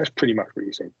with doing that. That's pretty much what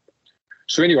he said.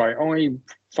 So anyway, I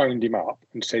phoned him up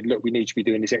and said, look, we need to be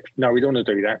doing this. No, we don't want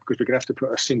to do that because we're going to have to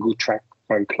put a single track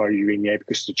road closure in there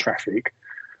because of the traffic.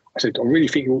 I said, I really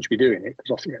think you ought to be doing it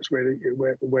because I think that's where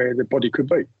the body could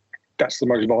be. That's the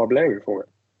most viable area for it.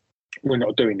 We're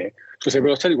not doing it. So I said,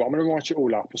 well, I'll tell you what, I'm going to write it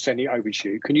all up and send it over to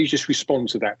you. Can you just respond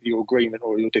to that, your agreement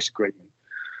or your disagreement?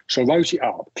 So I wrote it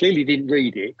up. Clearly didn't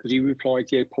read it because he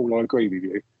replied, yeah, Paul, I agree with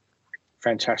you.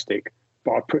 Fantastic.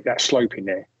 But I put that slope in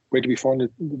there. Where do we find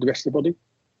the rest of the body?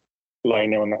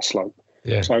 Laying there on that slope.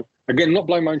 Yeah. So again, not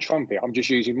blowing my own trumpet. I'm just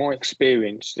using my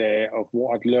experience there of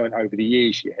what I'd learned over the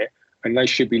years, yeah. And they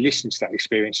should be listening to that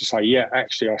experience and say, yeah,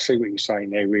 actually, I see what you're saying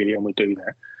there, really, and we'll do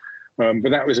that. But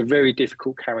that was a very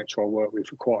difficult character I worked with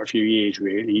for quite a few years,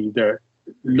 really, that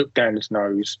looked down his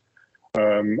nose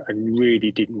and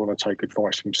really didn't want to take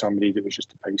advice from somebody that was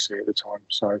just a PC at the time.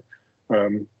 So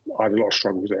I had a lot of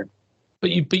struggles there.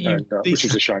 Which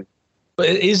is a shame. But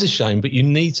it is a shame, but you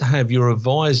need to have your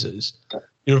advisors.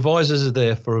 Your advisors are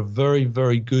there for a very,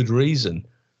 very good reason.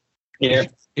 Yeah.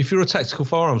 If you're a tactical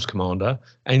firearms commander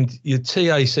and your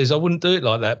TA says, I wouldn't do it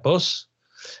like that, boss.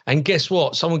 And guess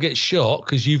what? Someone gets shot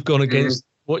because you've gone against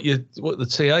what the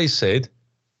TA said.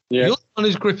 Yeah. You're the one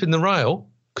who's gripping the rail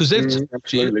because they've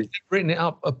written it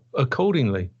up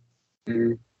accordingly.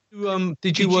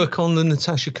 Did you work on the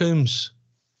Natasha Coombs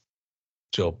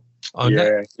job?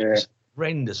 Yeah.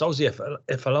 Horrendous. I was the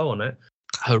FLO on it.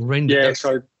 Horrendous.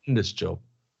 Yeah, horrendous job.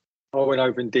 I went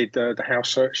over and did the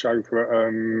house search over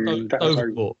at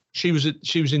Dovercourt. She was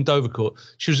in Dovercourt.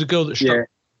 She was the girl that struck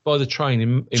by the train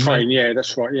in yeah,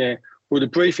 that's right. Yeah. Well, the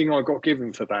briefing I got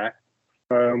given for that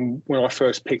when I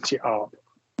first picked it up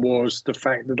was the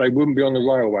fact that they wouldn't be on the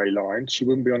railway line. She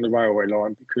wouldn't be on the railway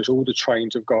line because all the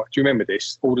trains have got. Do you remember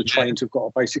this? All the trains have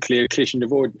got basically a collision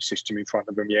avoidance system in front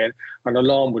of them. Yeah, an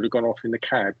alarm would have gone off in the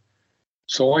cab.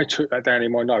 So I took that down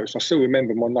in my notes. I still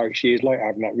remember my notes years later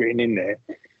having that written in there,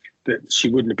 that she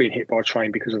wouldn't have been hit by a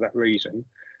train because of that reason.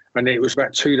 And then it was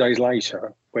about 2 days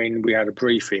later when we had a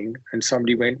briefing and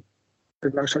somebody went,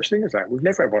 there's no such thing as that. We've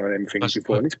never had one of them things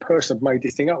before. And this person made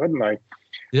this thing up, haven't they?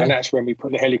 Yeah. And that's when we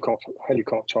put the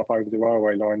helicopter up over the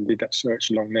railway line and did that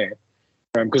search along there.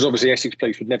 Because obviously Essex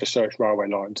Police would never search railway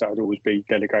lines. That would always be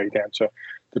delegated down to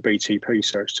the BTP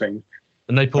search team.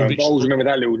 And they pulled it short. I always remember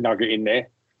that little nugget in there.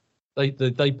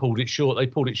 They pulled it short. They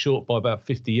pulled it short by about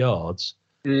 50 yards.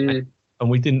 And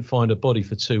we didn't find a body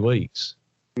for 2 weeks.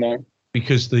 No,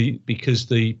 because the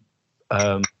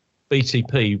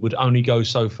BTP would only go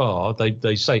so far.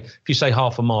 They say if you say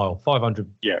half a mile, 500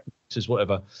 meters,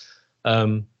 whatever,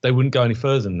 they wouldn't go any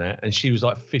further than that. And she was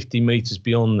like 50 meters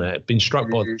beyond that, been struck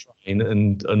by the train,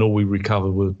 and all we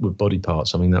recovered were body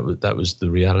parts. I mean, that was the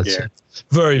reality. Yeah.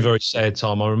 Very, very sad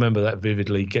time. I remember that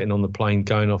vividly. Getting on the plane,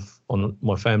 going off on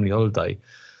my family holiday.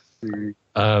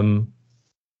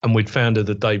 And we'd found her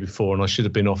the day before, and I should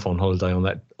have been off on holiday on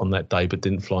that day, but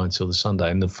didn't fly until the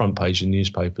Sunday. And the front page of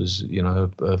newspapers,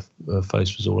 her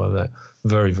face was all over that.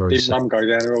 Very, very sad. Did Mum go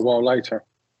down there a while later?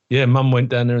 Yeah, Mum went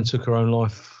down there and took her own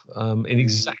life in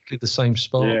exactly the same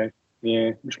spot.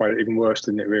 Yeah, which made it even worse,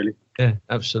 didn't it? Really. Yeah,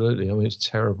 absolutely. I mean, it's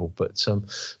terrible, but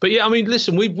yeah, I mean,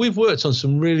 listen, we've worked on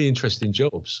some really interesting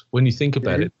jobs. When you think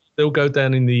about it, they'll go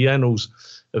down in the annals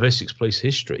of Essex Police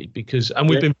history and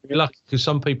we've been very lucky because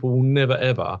some people will never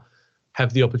ever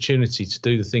have the opportunity to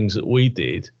do the things that we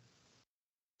did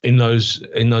in those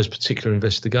particular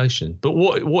investigations. But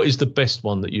what is the best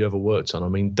one that you ever worked on? I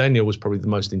mean, Daniel was probably the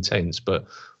most intense, but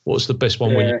what's the best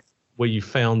one where you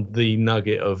found the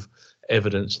nugget of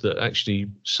evidence that actually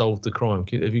solved the crime?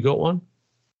 Have you got one?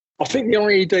 I think the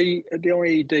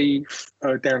IED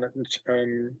down at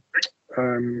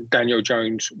Daniel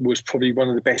Jones was probably one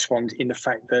of the best ones in the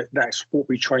fact that that's what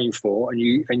we train for, and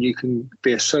you can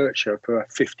be a searcher for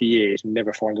 50 years and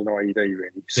never find an IED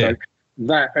really. So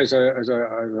that as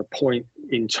a point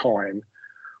in time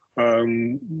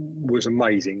was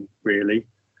amazing, really.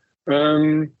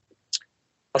 I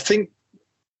think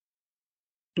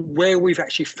where we've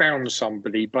actually found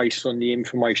somebody based on the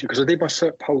information, because I did my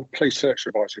police search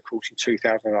advisor course in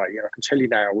 2008, and I can tell you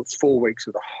now, it's 4 weeks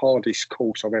of the hardest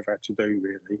course I've ever had to do,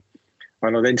 really.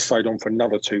 And I then stayed on for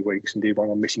another 2 weeks and did one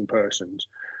on missing persons.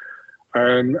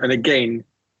 And again,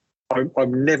 I've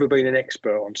never been an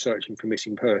expert on searching for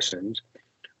missing persons,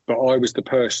 but I was the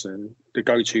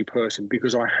go-to person,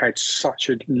 because I had such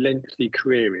a lengthy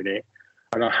career in it,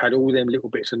 and I had all them little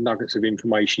bits and nuggets of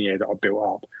information here that I built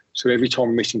up. So every time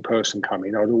a missing person come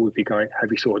in, I'd always be going,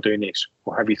 have you thought of doing this?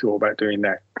 Or have you thought about doing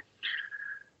that?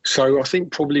 So I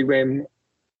think probably when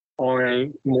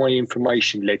my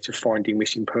information led to finding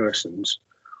missing persons,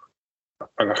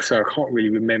 and like I say, I can't really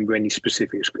remember any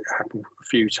specifics, but it happened a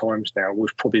few times now,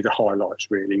 was probably the highlights,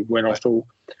 really, when I thought,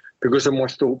 because of my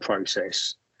thought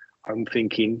process, I'm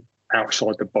thinking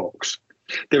outside the box.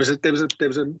 There was a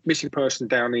missing person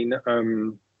down in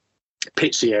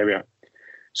Pitsea area.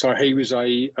 So he was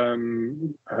a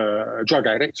drug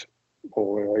addict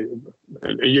or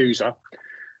a user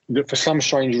that, for some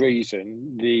strange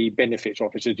reason, the benefits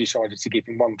officer decided to give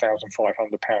him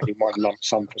 £1,500 in one lump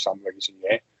sum for some reason.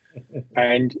 Yeah,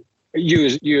 and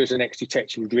you as an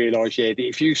ex-detective would realise, that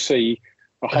if you see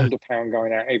 £100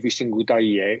 going out every single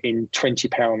day, in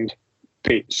 £20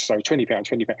 bits, so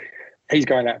 £20, he's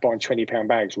going out buying £20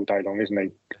 bags all day long, isn't he?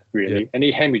 Really, and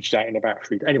he hemorrhaged that in about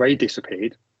 3 days. Anyway, he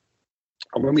disappeared.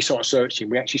 And when we started searching,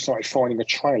 we actually started finding a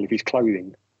trail of his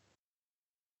clothing.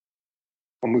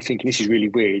 And we're thinking, this is really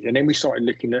weird. And then we started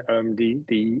looking at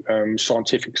the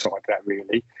scientific side of that,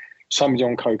 really. Somebody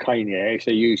on cocaine, if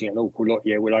they're using an awful lot,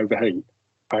 will overheat.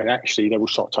 And actually, they will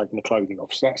start taking the clothing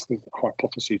off. So that's the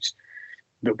hypothesis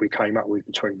that we came up with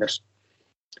between us.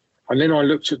 And then I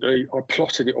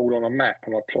plotted it all on a map,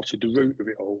 and I plotted the route of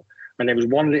it all. And there was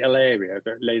one little area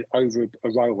that led over a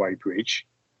railway bridge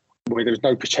where there was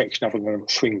no protection other than a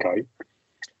swing gate,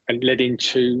 and led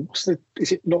into,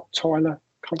 is it not Tyler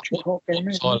Country Park?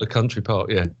 Tyler Country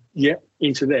Park, yeah. Yeah,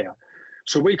 into there.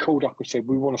 So we called up and said,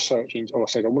 we want to search into, I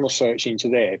said, I want to search into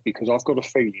there because I've got a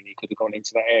feeling he could have gone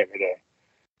into that area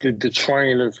there. The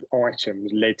trail of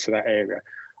items led to that area.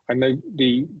 And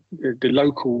the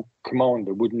local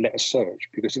commander wouldn't let us search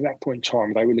because at that point in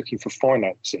time, they were looking for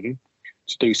financing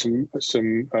to do some what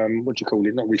do you call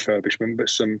it? Not refurbishment, but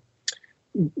some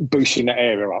boosting that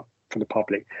area up for the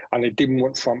public. And they didn't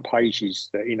want front pages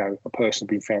that, a person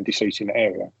being found deceased in the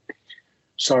area.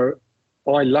 So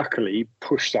I luckily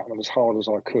pushed that one as hard as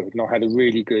I could. And I had a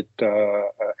really good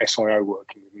SIO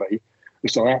working with me.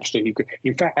 So absolutely good.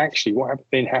 In fact, actually, what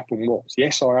then happened was the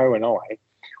SIO and I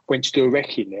went to do a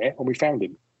wreck in there and we found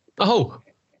him. Oh,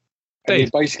 and he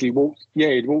basically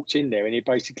walked in there and he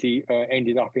basically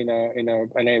ended up in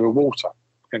an area of water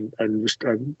and was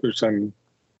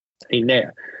in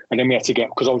there. And then we had to get,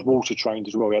 because I was water trained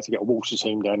as well, we had to get a water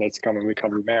team down there to come and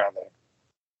recover him out of there.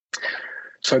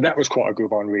 So that was quite a good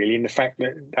one, really. And the fact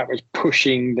that was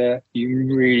pushing that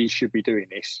you really should be doing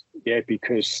this,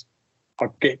 because I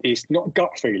get this, not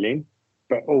gut feeling,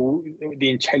 but all the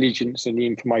intelligence and the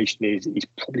information is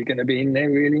probably going to be in there,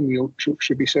 really, and you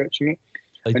should be searching it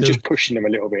just pushing them a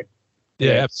little bit.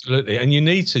 Yeah, absolutely. And you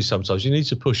need to sometimes. You need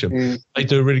to push them. They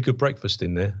do a really good breakfast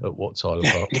in there at Wat Tyler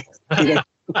Park.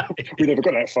 We never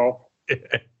got that far. Yeah.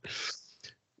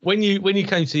 When you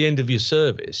came to the end of your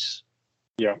service,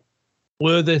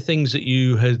 were there things that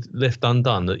you had left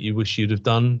undone that you wish you'd have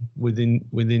done within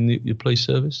your police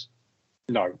service?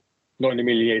 No, not in a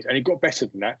million years. And it got better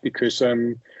than that because I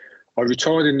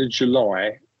retired in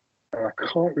July. And I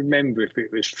can't remember if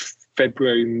it was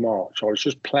February, March. I was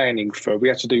just planning we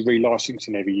had to do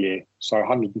relicensing every year. So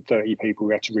 130 people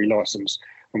we had to relicense,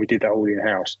 and we did that all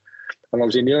in-house. And I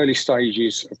was in the early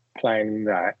stages of planning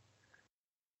that.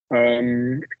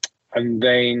 And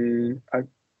then I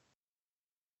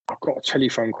got a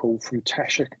telephone call from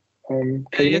Tasha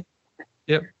Keegan,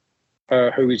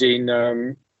 who is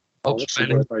in what's the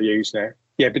word they use now?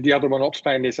 Yeah, but the other one,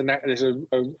 Opspan, there's a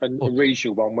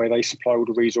regional one where they supply all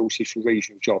the resources for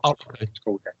regional jobs. Okay. It's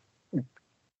called that.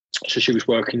 So she was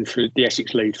working for the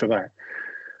Essex lead for that.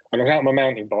 And I was out on my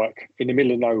mountain bike in the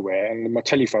middle of nowhere, and my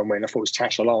telephone went. I thought it was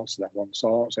Tash. I'll answer that one.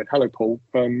 So I said, "Hello, Paul.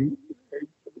 Do you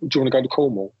want to go to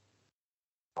Cornwall?"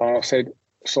 I said,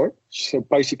 "Sorry." So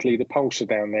basically, the pulser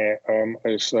down there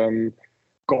has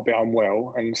got a bit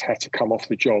unwell and has had to come off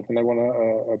the job, and they want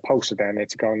a pulser down there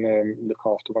to go and look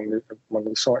after one of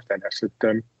the sites down there. I said,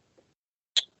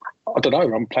 "I don't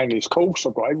know. I'm planning this course.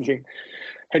 I've got everything."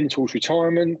 Heading towards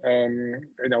retirement,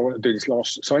 and I want to do this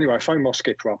last. So anyway, I phoned my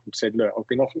skipper up and said, "Look, I've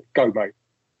been off. Go, mate.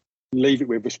 Leave it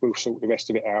with us. We'll sort the rest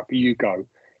of it out. But you go,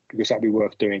 because that'd be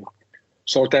worth doing."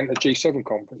 So I was down at the G7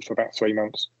 conference for about 3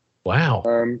 months. Wow.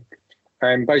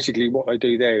 And basically, what they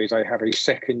do there is they have a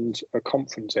second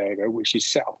conference area, which is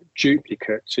set up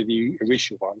duplicate to the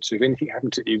original one. So if anything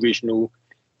happens at the original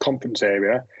conference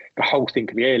area, the whole thing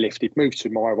can be airlifted, moved to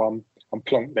my one, and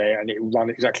plonked there, and it will run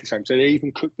exactly the same. So they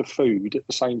even cook the food at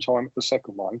the same time at the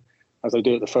second one as they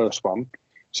do at the first one.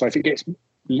 So if it gets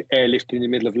airlifted in the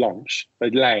middle of lunch, they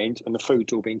land and the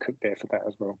food's all being cooked there for that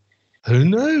as well. Who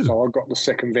knew? So I got the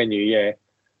second venue, yeah.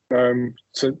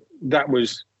 So that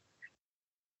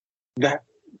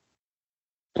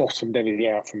bottomed everything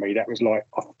out for me. That was like,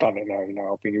 I've done it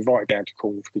now. I've been invited down to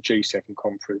Cornwall for the G7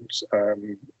 conference,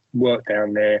 worked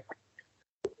down there.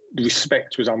 The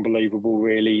respect was unbelievable,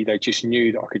 really. They just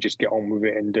knew that I could just get on with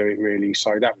it and do it, really.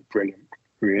 So that was brilliant,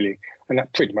 really. And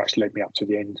that pretty much led me up to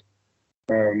the end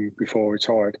before I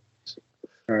retired.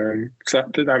 So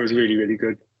that was really, really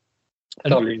good. I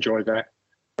thoroughly enjoyed that.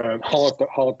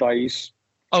 Hard days.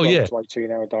 Oh, yeah.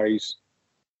 18-hour days.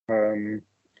 And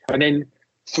then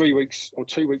 3 weeks or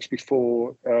 2 weeks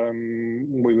before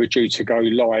we were due to go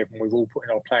live and we were all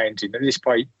putting our plans in, at this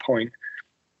point,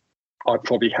 I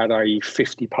probably had a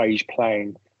 50-page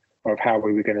plan of how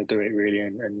we were going to do it, really,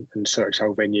 and search the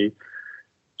whole venue.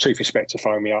 Chief Inspector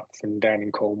phoned me up from down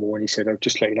in Cornwall and he said, "I'll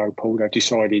just let you know, Paul, they've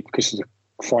decided because of the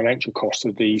financial cost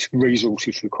of these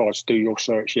resources required to do your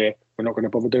search, we're not going to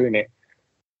bother doing it."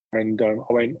 And I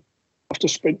went, "I've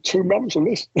just spent 2 months on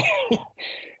this."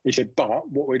 He said, "But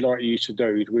what we'd like you to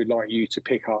do is we'd like you to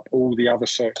pick up all the other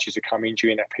searches that come in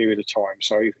during that period of time.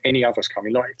 So if any others come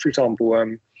in, like, for example,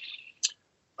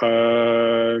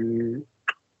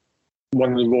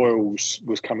 one of the royals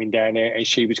was coming down there and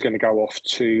she was going to go off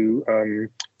to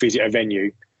visit a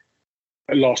venue.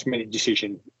 A last minute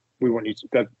decision. We wanted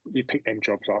you pick them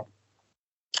jobs up.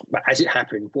 But as it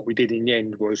happened, what we did in the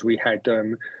end was we had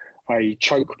a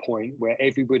choke point where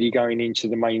everybody going into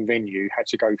the main venue had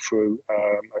to go through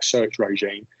a search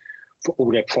regime for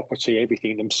all their property,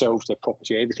 everything themselves, their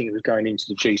property, everything that was going into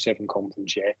the G7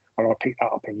 conference, and I picked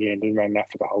that up in the end and ran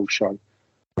that for the whole show.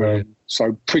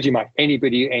 So pretty much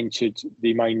anybody who entered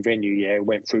the main venue,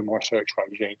 went through my search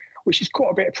regime, which is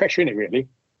quite a bit of pressure in it, really.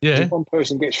 Yeah. If one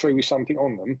person gets through with something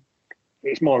on them,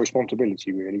 it's my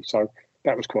responsibility, really. So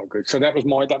that was quite good. So that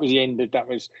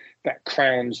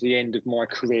crowns the end of my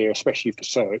career, especially for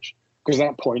search, because at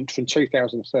that point, from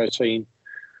 2013,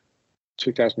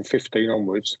 2015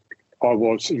 onwards, I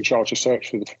was in charge of search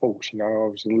for the force. I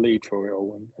was the lead for it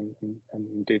all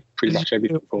and did pretty much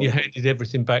everything for it. You handed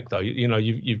everything back, though.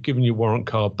 You've given your warrant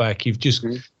card back. You've just,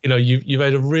 you've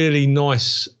had a really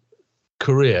nice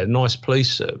career, nice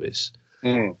police service.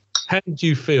 Mm. How did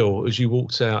you feel as you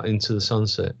walked out into the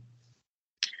sunset?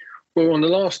 Well, on the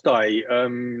last day,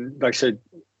 they said,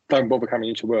 "Don't bother coming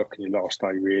into work on your last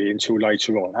day, really, until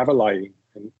later on. Have a lay-in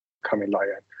and come in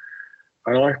later."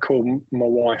 And I called my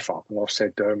wife up and I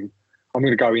said, "I'm going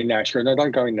to go in now." She goes, "No,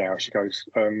 don't go in now." She goes,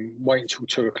 "Wait until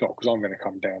 2 o'clock because I'm going to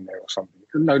come down there or something."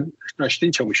 No, she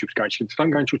didn't tell me she was going. She said,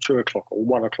 "Don't go until 2 o'clock or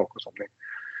 1 o'clock or something."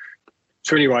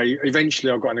 So anyway,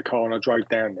 eventually I got in the car and I drove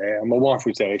down there and my wife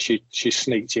was there. She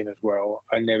sneaked in as well.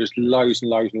 And there was loads and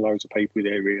loads and loads of people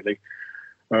there, really.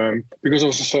 Because I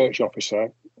was a search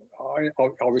officer, I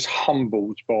was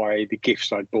humbled by the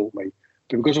gifts they'd bought me.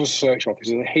 But because I was a search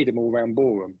officer, they hid them all around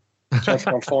Boreham. So I had to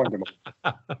go and find them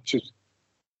all. Which was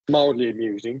mildly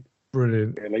amusing.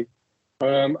 Brilliant. Really.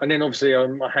 And then obviously I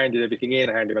handed everything in.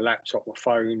 I handed my laptop, my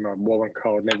phone, my warrant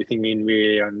card and everything in,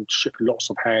 really, and shook lots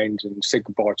of hands and said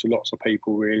goodbye to lots of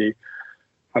people, really.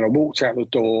 And I walked out the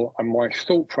door and my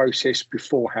thought process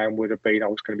beforehand would have been I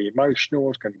was going to be emotional, I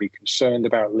was going to be concerned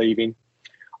about leaving.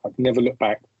 I've never looked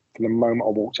back from the moment I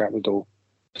walked out the door.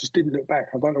 Just didn't look back.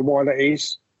 I don't know why that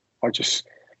is.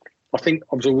 I think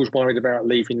I was always worried about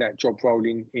leaving that job role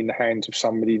in the hands of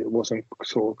somebody that wasn't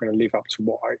sort of going to live up to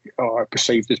what I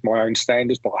perceived as my own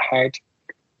standards, but I had.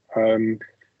 I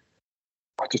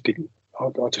just didn't.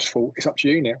 I just thought, it's up to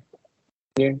you now.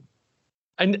 Yeah.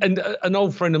 And an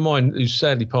old friend of mine who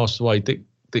sadly passed away, Dick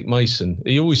Mason,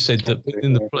 he always said that being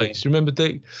in the police, remember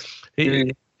Dick?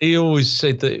 He always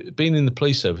said that being in the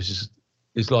police service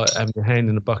is like having your hand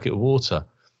in a bucket of water.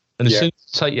 And as soon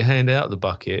as you take your hand out of the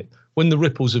bucket, when the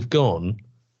ripples have gone,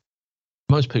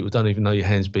 most people don't even know your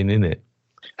hand's been in it.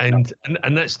 And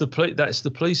that's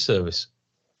the police service.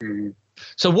 Mm.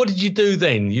 So what did you do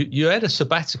then? You had a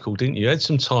sabbatical, didn't you? You had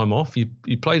some time off. You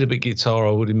played a bit of guitar,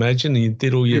 I would imagine, and you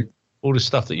did all the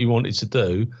stuff that you wanted to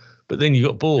do, but then you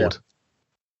got bored. Yeah.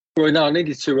 Well, no, I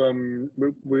needed to.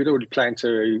 We'd already planned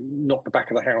to knock the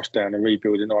back of the house down and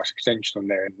rebuild a nice extension on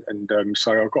there, and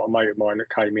so I got a mate of mine that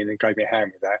came in and gave me a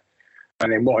hand with that.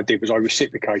 And then what I did was I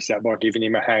reciprocated that by giving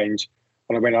him a hand.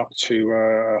 And I went up to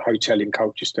a hotel in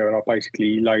Colchester and I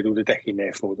basically laid all the decking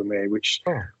there for them there, which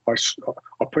I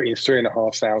put in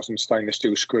 3,500 stainless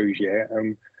steel screws,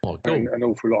 and an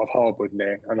awful lot of hardwood in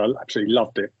there. And I absolutely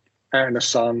loved it. Out in the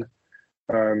sun,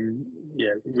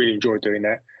 really enjoyed doing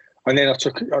that. And then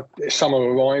summer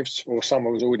arrived, or summer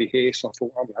was already here, so I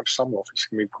thought, I'm going to have summer off. It's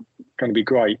going to be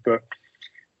great. But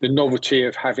the novelty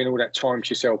of having all that time to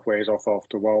yourself wears off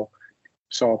after a while.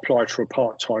 So I applied for a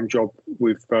part-time job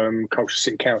with Colchester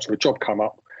City Council. A job come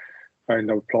up, and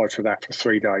I applied for that for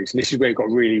 3 days. And this is where it got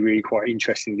really, really quite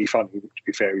interestingly funny, to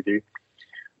be fair with you.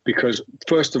 Because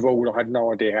first of all, I had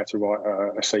no idea how to write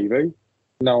a CV,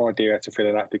 no idea how to fill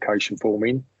an application form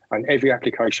in. And every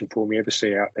application form you ever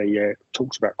see out there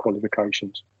talks about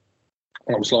qualifications.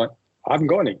 And I was like, I haven't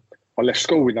got any. I left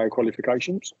school with no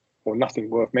qualifications or nothing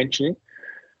worth mentioning.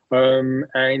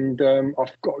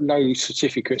 I've got no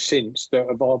certificates since that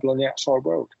are viable on the outside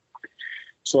world.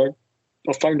 So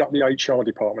I phoned up the HR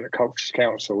department at Colchester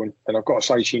Council, and I've got to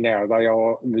say to you now, they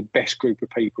are the best group of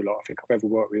people I think I've ever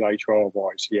worked with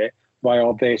HR-wise. Yeah, they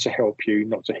are there to help you,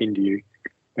 not to hinder you,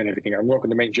 and everything. I'm not going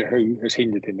to mention who has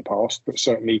hindered in the past, but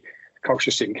certainly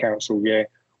Colchester City Council,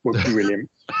 were brilliant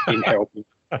in helping.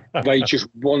 They just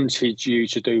wanted you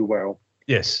to do well.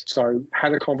 Yes. So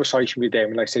had a conversation with them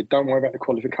and they said, don't worry about the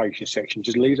qualification section.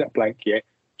 Just leave that blank.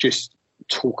 Just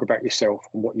talk about yourself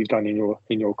and what you've done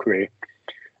in your career.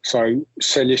 So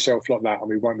sell yourself like that and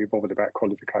we won't be bothered about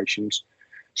qualifications.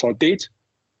 So I did.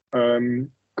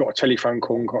 Got a telephone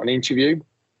call and got an interview.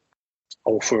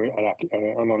 Or for an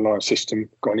online system,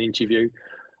 got an interview.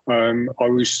 I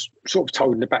was sort of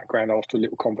told in the background after a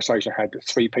little conversation I had that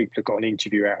 3 people had got an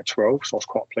interview out of 12. So I was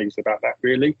quite pleased about that,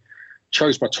 really.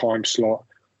 Chose my time slot,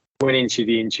 went into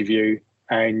the interview,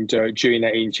 and during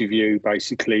that interview,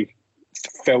 basically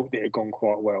felt that it had gone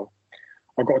quite well.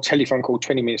 I got a telephone call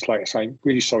 20 minutes later saying,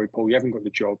 really sorry, Paul, you haven't got the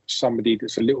job. Somebody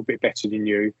that's a little bit better than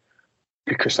you,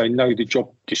 because they know the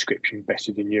job description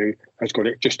better than you, has got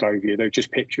it just over you. They've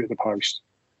just picked you at the post.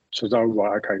 So I was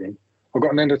like, okay then. I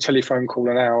got another telephone call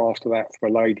an hour after that for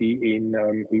a lady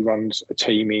who runs a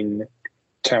team in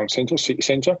town centre, city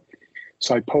centre.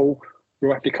 So, Paul,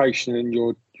 your application and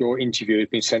your interview has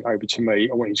been sent over to me.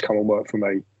 I want you to come and work for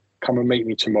me. Come and meet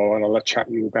me tomorrow and I'll chat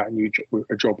to you about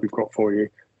a job we've got for you.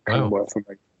 Come and work for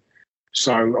me.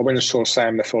 So I went and saw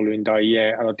Sam the following day,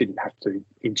 and I didn't have to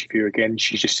interview again.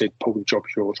 She just said, Paul, the job's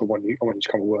yours. I want you to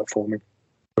come and work for me.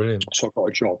 Brilliant. So I got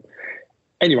a job.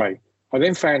 Anyway, I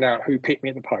then found out who picked me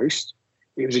at the post.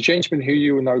 It was a gentleman who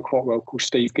you will know quite well called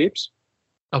Steve Gibbs.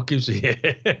 Oh, Gibbs, yeah.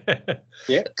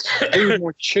 Yeah. He was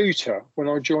my tutor when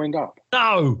I joined up.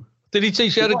 No. Did he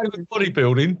teach you how to do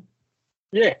bodybuilding?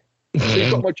 Yeah. So he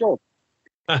got my job.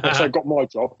 So I got my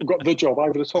job. I got the job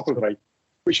over the top of me,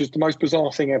 which is the most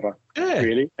bizarre thing ever,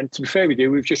 really. And to be fair with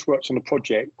you, we've just worked on a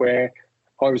project where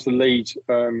I was the lead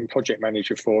project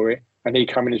manager for it, and he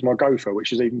came in as my gopher,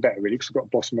 which is even better, really, because I've got to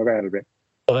boss him around a bit.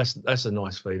 Oh, that's a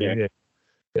nice feeling,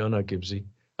 yeah, I know Gibbsy.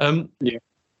 Yeah.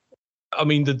 I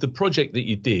mean, the project that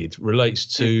you did relates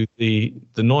to the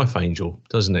Knife Angel,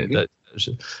 doesn't it?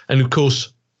 Mm-hmm. And of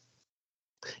course,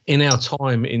 in our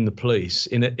time in the police,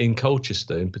 in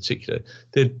Colchester in particular,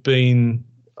 there'd been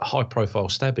high-profile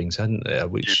stabbings, hadn't there?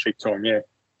 Which big time, yeah.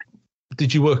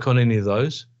 Did you work on any of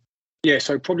those? Yeah,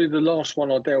 so probably the last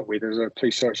one I dealt with as a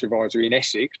police search advisor in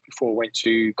Essex before I went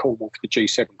to Cornwall for the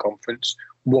G7 conference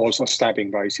was a stabbing,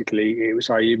 basically. It was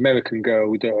a American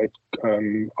girl that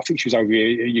I think she was over at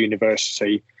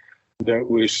university that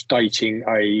was dating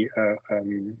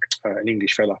an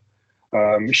English fella.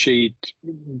 She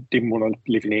didn't want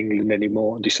to live in England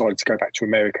anymore and decided to go back to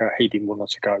America. He didn't want her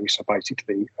to go, so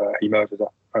basically he murdered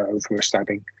her for a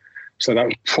stabbing. So that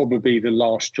was probably the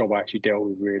last job I actually dealt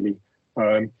with, really.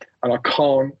 And I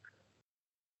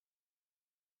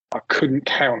couldn't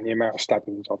count the amount of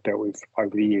stabbings I've dealt with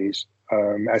over the years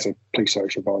as a police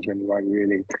social advisor anyway,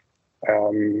 really.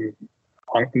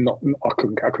 I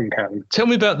couldn't count them. Tell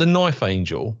me about the Knife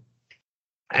Angel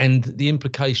and the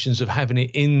implications of having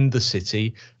it in the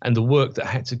city and the work that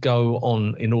had to go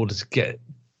on in order to get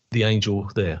the Angel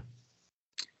there.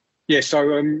 Yeah,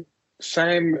 so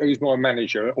Sam, who's my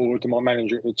manager, or my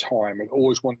manager at the time, had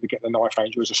always wanted to get the Knife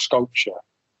Angel as a sculpture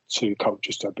to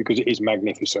Colchester because it is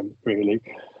magnificent, really.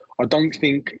 I don't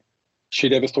think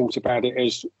she'd ever thought about it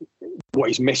as what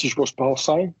his message was per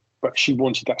se, but she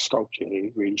wanted that sculpture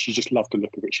here, really. She just loved the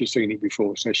look of it. She'd seen it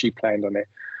before, so she planned on it.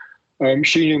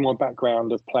 She knew my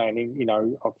background of planning. You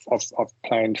know, I've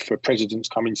planned for presidents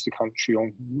coming to the country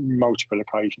on multiple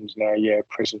occasions now. Yeah,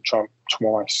 President Trump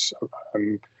twice,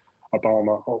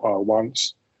 Obama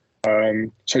once.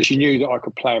 So she knew that I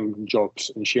could plan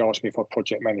jobs, and she asked me if I'd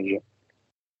project manage it.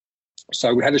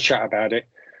 So we had a chat about it,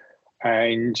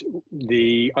 and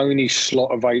the only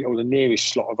slot available, or the nearest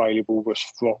slot available, was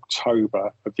for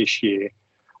October of this year,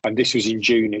 and this was in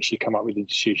June that she came up with a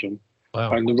decision.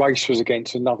 Wow. And the race was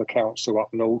against another council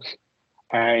up north,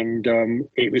 and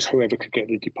it was whoever could get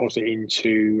the deposit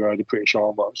into the British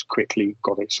Ironworks quickly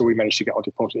got it. So we managed to get our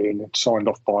deposit in and signed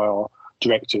off by our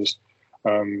directors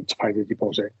to pay the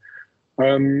deposit.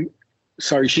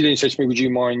 So she then said to me, would you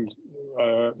mind,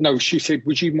 she said,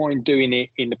 would you mind doing it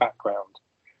in the background?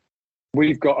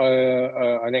 We've got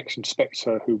an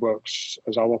ex-inspector who works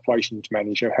as our operations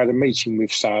manager, had a meeting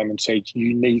with Sam and said,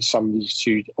 you need somebody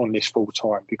on this full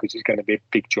time because it's going to be a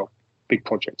big job, big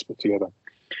project to put together.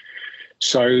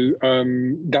 So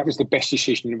that was the best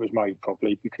decision that was made,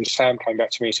 probably, because Sam came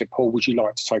back to me and said, Paul, would you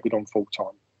like to take it on full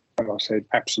time? And I said,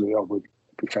 absolutely, I would.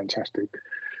 It'd be fantastic.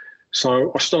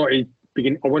 So I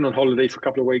went on holiday for a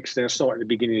couple of weeks, then I started at the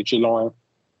beginning of July.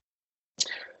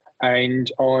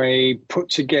 And I put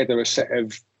together a set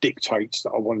of dictates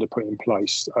that I wanted to put in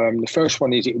place. The first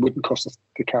one is it wouldn't cost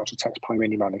the council taxpayer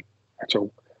any money at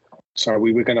all. So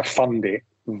we were going to fund it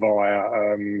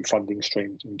via funding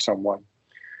streams in some way.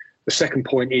 The second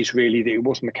point is really that it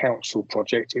wasn't a council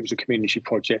project, it was a community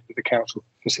project that the council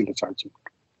facilitated.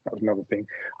 That was another thing.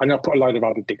 And I put a load of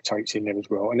other dictates in there as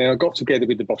well. And then I got together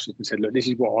with the bosses and said, look, this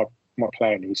is what my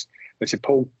plan is. They said,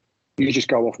 Paul, you just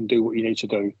go off and do what you need to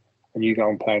do, and you go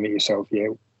and plan it yourself. Yeah,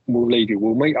 we'll leave you.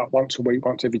 We'll meet up once a week,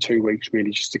 once every 2 weeks,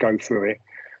 really, just to go through it.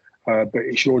 But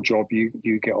it's your job.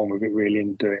 You get on with it, really,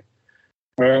 and do it.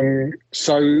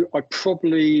 So I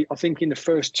think in the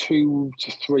first 2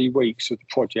 to 3 weeks of the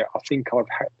project, I think I've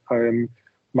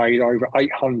made over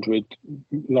 800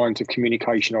 lines of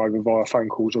communication, either via phone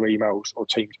calls or emails or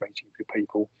Teams meetings with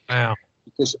people. Wow.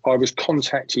 Because I was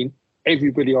contacting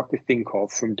everybody I could think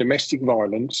of, from domestic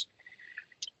violence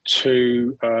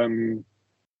to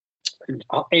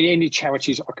any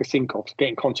charities I could think of, to get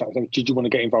in contact with them. Did you want to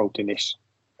get involved in this?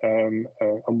 And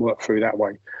work through that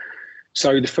way.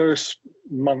 So the first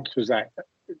month was that.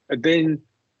 Then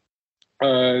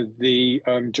the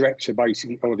director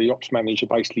basically, or the ops manager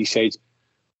basically said,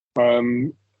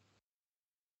 I'm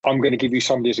going to give you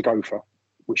somebody as a gopher,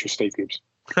 which was Steve Gibbs.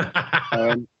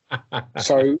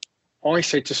 So I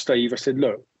said to Steve, I said,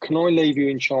 look, can I leave you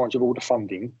in charge of all the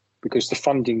funding? Because the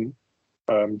funding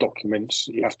documents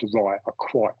you have to write are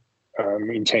quite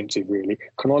intensive, really.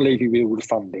 Can I leave you with all the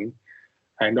funding,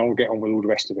 and I'll get on with all the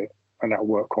rest of it? And that'll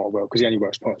work quite well, because he only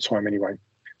works part-time anyway.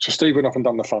 So Steve went off and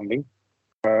done the funding,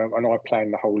 and I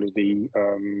planned the whole of the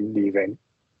event.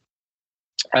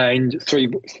 And for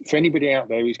anybody out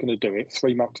there who's going to do it,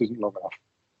 3 months isn't long enough.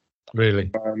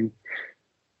 Really?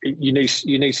 You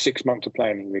need 6 months of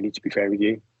planning, really, to be fair with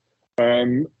you.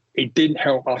 It didn't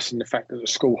help us in the fact that the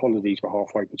school holidays were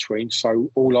halfway between.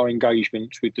 So all our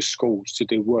engagements with the schools to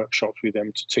do workshops with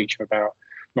them to teach them about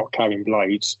not carrying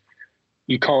blades,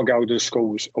 you can't go to the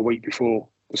schools a week before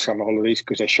the summer holidays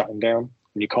because they're shutting down,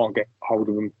 and you can't get hold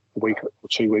of them a week or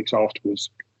 2 weeks afterwards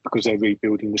because they're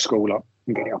rebuilding the school up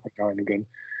and getting it up and going again.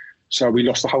 So we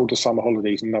lost the whole of the summer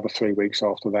holidays and another 3 weeks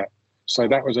after that. So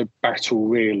that was a battle,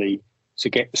 really, to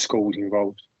get the schools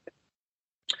involved.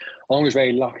 I was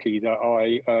very lucky that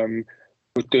I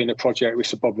was doing a project with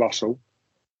Sir Bob Russell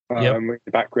in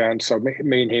the background. So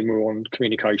me and him were on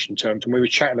communication terms, and we were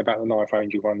chatting about the Knife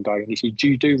Angel one day, and he said,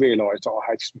 you do realise that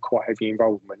I had some quite heavy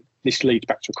involvement. This leads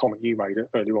back to a comment you made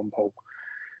earlier on, Paul.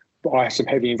 But I had some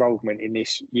heavy involvement in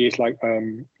this years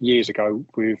ago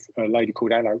with a lady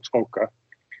called Anne Oakes-Ogger.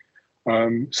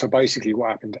 So basically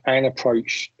what happened, Anne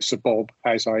approached Sir Bob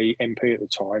as a MP at the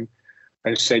time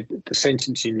and said that the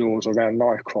sentencing laws around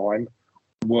knife crime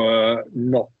were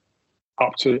not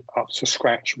up to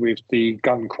scratch with the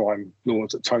gun crime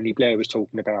laws that Tony Blair was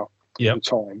talking about at the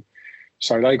time.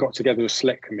 So they got together a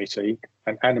select committee,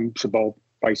 and Anna Bob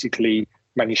basically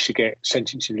managed to get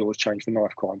sentencing laws changed for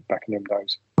knife crime back in them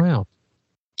days. Wow.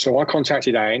 So I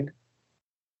contacted Anne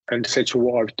and said to her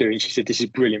what I was doing. She said, "This is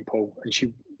brilliant, Paul." And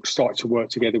she started to work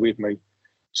together with me.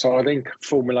 So I then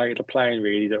formulated a plan,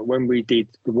 really, that when we did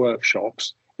the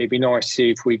workshops, it'd be nice to see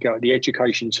if we got the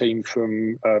education team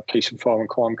from Police and Fire and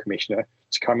Crime Commissioner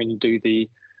to come in and do the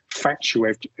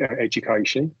factual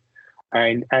education.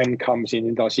 And Anne comes in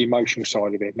and does the emotional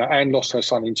side of it. Now, Anne lost her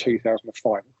son in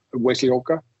 2005 at Wesley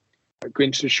Olga at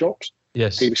Grinstead Shops.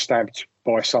 Yes. He was stabbed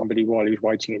by somebody while he was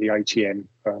waiting at the ATM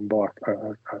by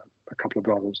a couple of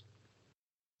brothers.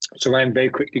 So Anne very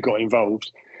quickly got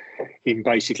involved in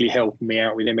basically helping me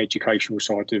out with them educational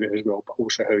side of it as well, but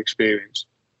also her experience.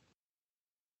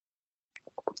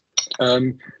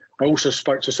 I also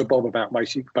spoke to Sir Bob about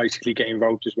basically getting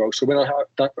involved as well. So when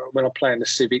I planned the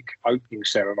civic opening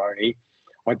ceremony,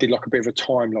 I did like a bit of a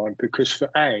timeline, because for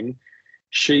Anne,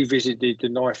 she visited the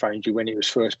Knife Angel when it was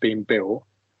first being built,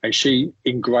 and she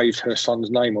engraved her son's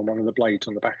name on one of the blades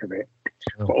on the back of it.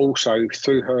 Oh. But also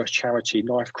through her charity,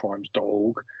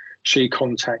 knifecrimes.org, she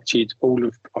contacted all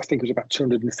of, I think it was about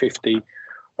 250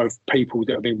 of people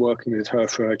that have been working with her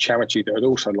for her charity that had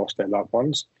also lost their loved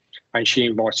ones. And she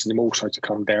invited them also to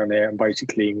come down there and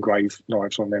basically engrave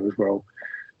knives on there as well.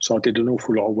 So I did an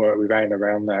awful lot of work with Anne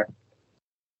around that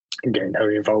and getting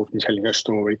her involved in telling her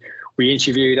story. We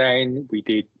interviewed Anne. We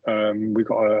did. We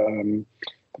got the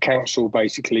council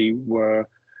basically were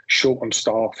short on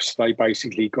staff, so they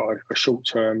basically got a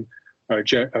short-term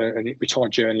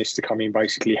retired journalist to come in,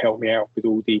 basically help me out with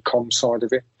all the comms side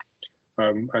of it.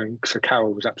 And so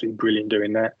Carol was absolutely brilliant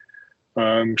doing that.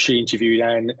 She interviewed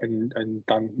Anne and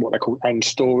done what they call Anne's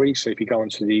story. So if you go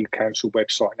onto the council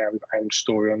website now, we've got Anne's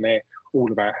story on there,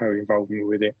 all about her involvement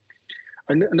with it.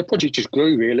 And the project just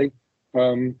grew, really.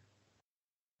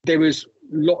 There was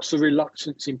lots of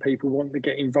reluctance in people wanting to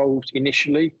get involved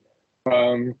initially.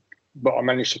 But I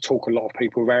managed to talk a lot of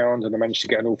people around, and I managed to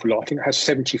get an awful lot. I think it has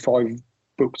 75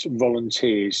 booked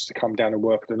volunteers to come down and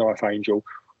work at the Knife Angel.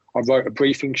 I wrote a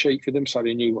briefing sheet for them so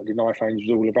they knew what the Knife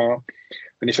Angel was all about.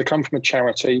 And if they come from a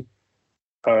charity,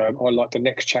 I like the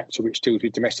next chapter, which deals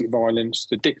with domestic violence.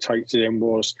 The dictate to them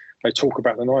was they talk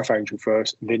about the Knife Angel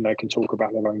first, and then they can talk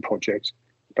about their own project.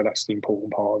 But that's the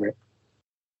important part of it.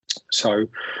 So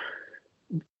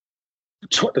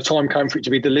the time came for it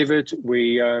to be delivered.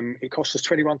 It cost us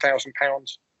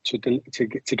 £21,000 to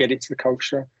get it to the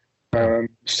Colchester.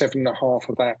 7.5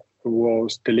 of that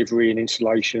was delivery and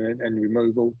installation and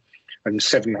removal, and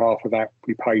 7.5 of that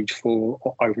we paid for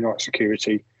overnight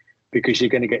security, because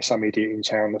you're going to get some idiot in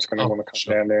town that's going to want to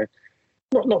come down there,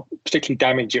 not particularly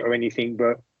damage it or anything,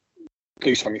 but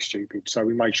do something stupid. So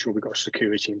we made sure we got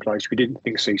security in place. We didn't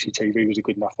think CCTV was a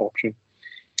good enough option,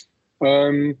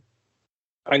 and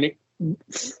it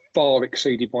far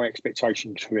exceeded my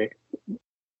expectations for it.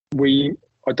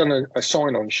 I'd done a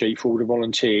sign-on sheet for all the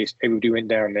volunteers. Everybody went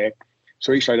down there.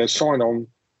 So each day they'd sign on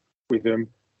with them,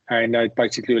 and they'd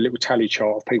basically do a little tally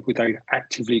chart of people they'd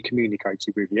actively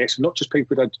communicated with. Yes, so not just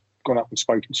people they'd gone up and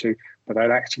spoken to, but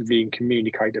they'd actively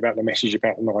communicate about the message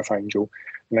about the Knife Angel,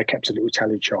 and they kept a little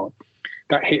tally chart.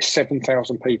 That hit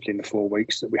 7,000 people in the 4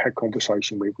 weeks that we had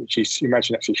conversation with, which is,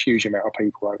 imagine that's a huge amount of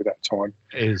people over that time.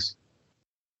 It is.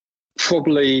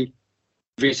 Probably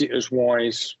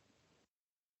visitors-wise,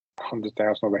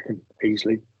 100,000, I reckon,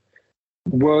 easily.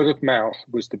 Word of mouth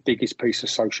was the biggest piece of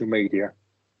social media.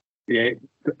 Yeah,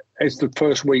 as the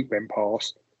first week went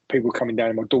past, people coming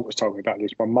down. My daughter's told me about this.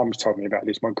 My mum's told me about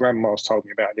this. My grandma's told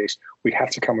me about this. We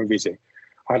have to come and visit.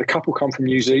 I had a couple come from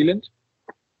New Zealand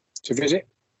to visit.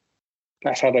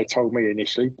 That's how they told me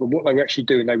initially. But what they were actually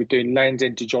doing, they were doing Land's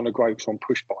End to John O'Groats on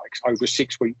push bikes over a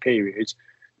 6-week period,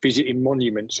 visiting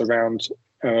monuments around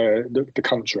the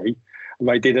country. And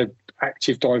they did an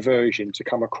active diversion to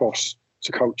come across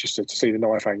to Colchester to see the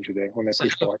Knife Angel there on their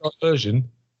push bike. Diversion?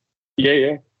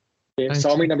 Yeah.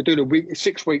 So I mean, they were doing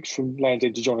 6 weeks from Land's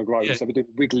End to John O'Groats. Yeah. They were doing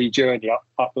a wiggly journey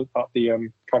up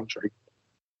the country,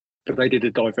 but they did a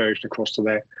diversion across to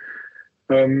there.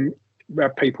 We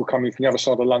had people coming from the other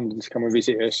side of London to come and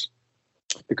visit us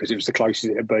because it was the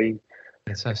closest it had been.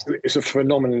 Fantastic. It's a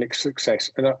phenomenal success,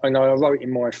 and I wrote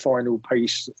in my final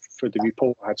piece for the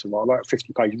report I had to write. I wrote a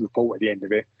 50-page report at the end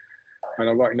of it. And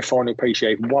I wrote in the final piece,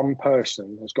 if one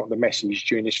person has got the message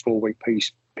during this 4-week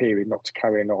period not to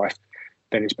carry a knife,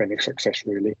 then it's been a success,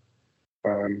 really.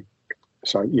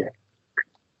 So, yeah.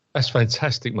 That's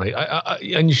fantastic, mate.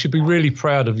 And you should be really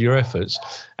proud of your efforts.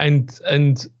 And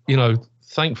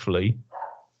thankfully,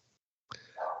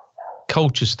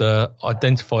 Colchester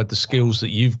identified the skills that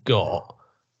you've got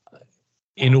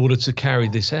in order to carry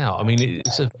this out. I mean,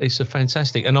 it's a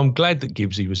fantastic, and I'm glad that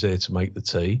Gibbsy was there to make the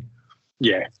tea.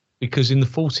 Yeah. Because in the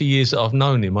 40 years that I've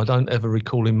known him, I don't ever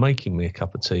recall him making me a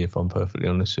cup of tea, if I'm perfectly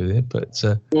honest with you. But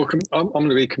well, I'm going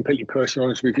to be completely personally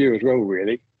honest with you as well,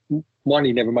 really. One,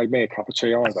 he never made me a cup of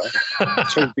tea either.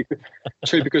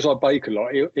 Two, because I bake a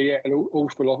lot. He ate an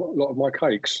awful lot of my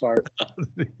cakes. So,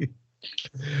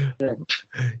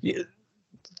 yeah.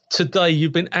 Today,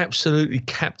 you've been absolutely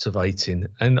captivating,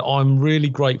 and I'm really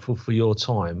grateful for your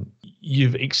time.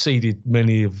 You've exceeded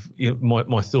many of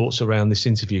my thoughts around this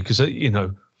interview because,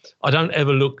 I don't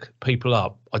ever look people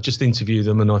up. I just interview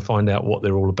them and I find out what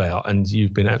they're all about, and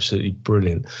you've been absolutely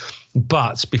brilliant.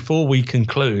 But before we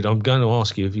conclude, I'm going to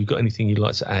ask you if you've got anything you'd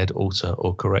like to add, alter,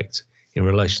 or correct in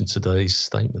relation to today's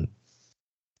statement.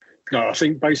 No, I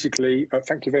think basically,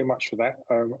 thank you very much for that.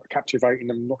 Captivating,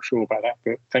 I'm not sure about that,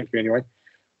 but thank you anyway.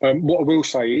 What I will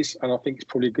say is, and I think it's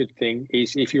probably a good thing,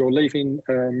 is if you're leaving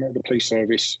the police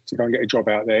service to go and get a job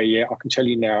out there, I can tell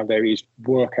you now there is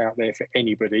work out there for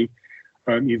anybody.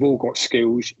 You've all got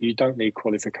skills. You don't need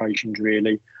qualifications,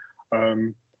 really.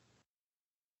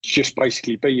 Just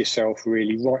basically be yourself,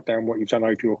 really. Write down what you've done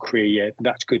over your career. Yeah,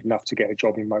 that's good enough to get a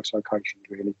job in most locations,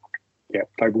 really. Yeah,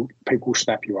 people will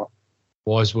snap you up.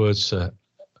 Wise words, sir.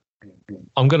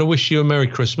 I'm going to wish you a Merry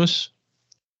Christmas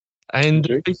and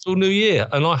a peaceful New Year.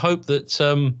 And I hope that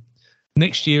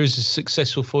next year is as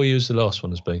successful for you as the last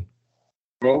one has been.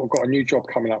 Well, I've got a new job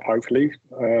coming up, hopefully.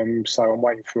 So I'm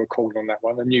waiting for a call on that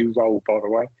one. A new role, by the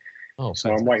way. Oh,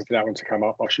 so I'm waiting for that one to come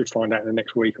up. I should find out in the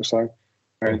next week or so.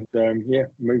 And,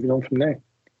 moving on from there.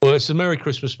 Well, it's a Merry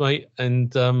Christmas, mate.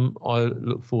 And I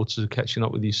look forward to catching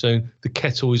up with you soon. The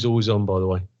kettle is always on, by the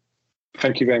way.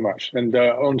 Thank you very much. And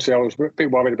honestly, I was a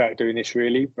bit worried about doing this,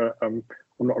 really. But I'm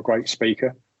not a great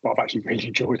speaker. But I've actually really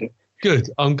enjoyed it. Good.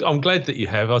 I'm glad that you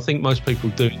have. I think most people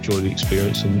do enjoy the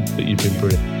experience and that you've been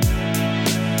brilliant.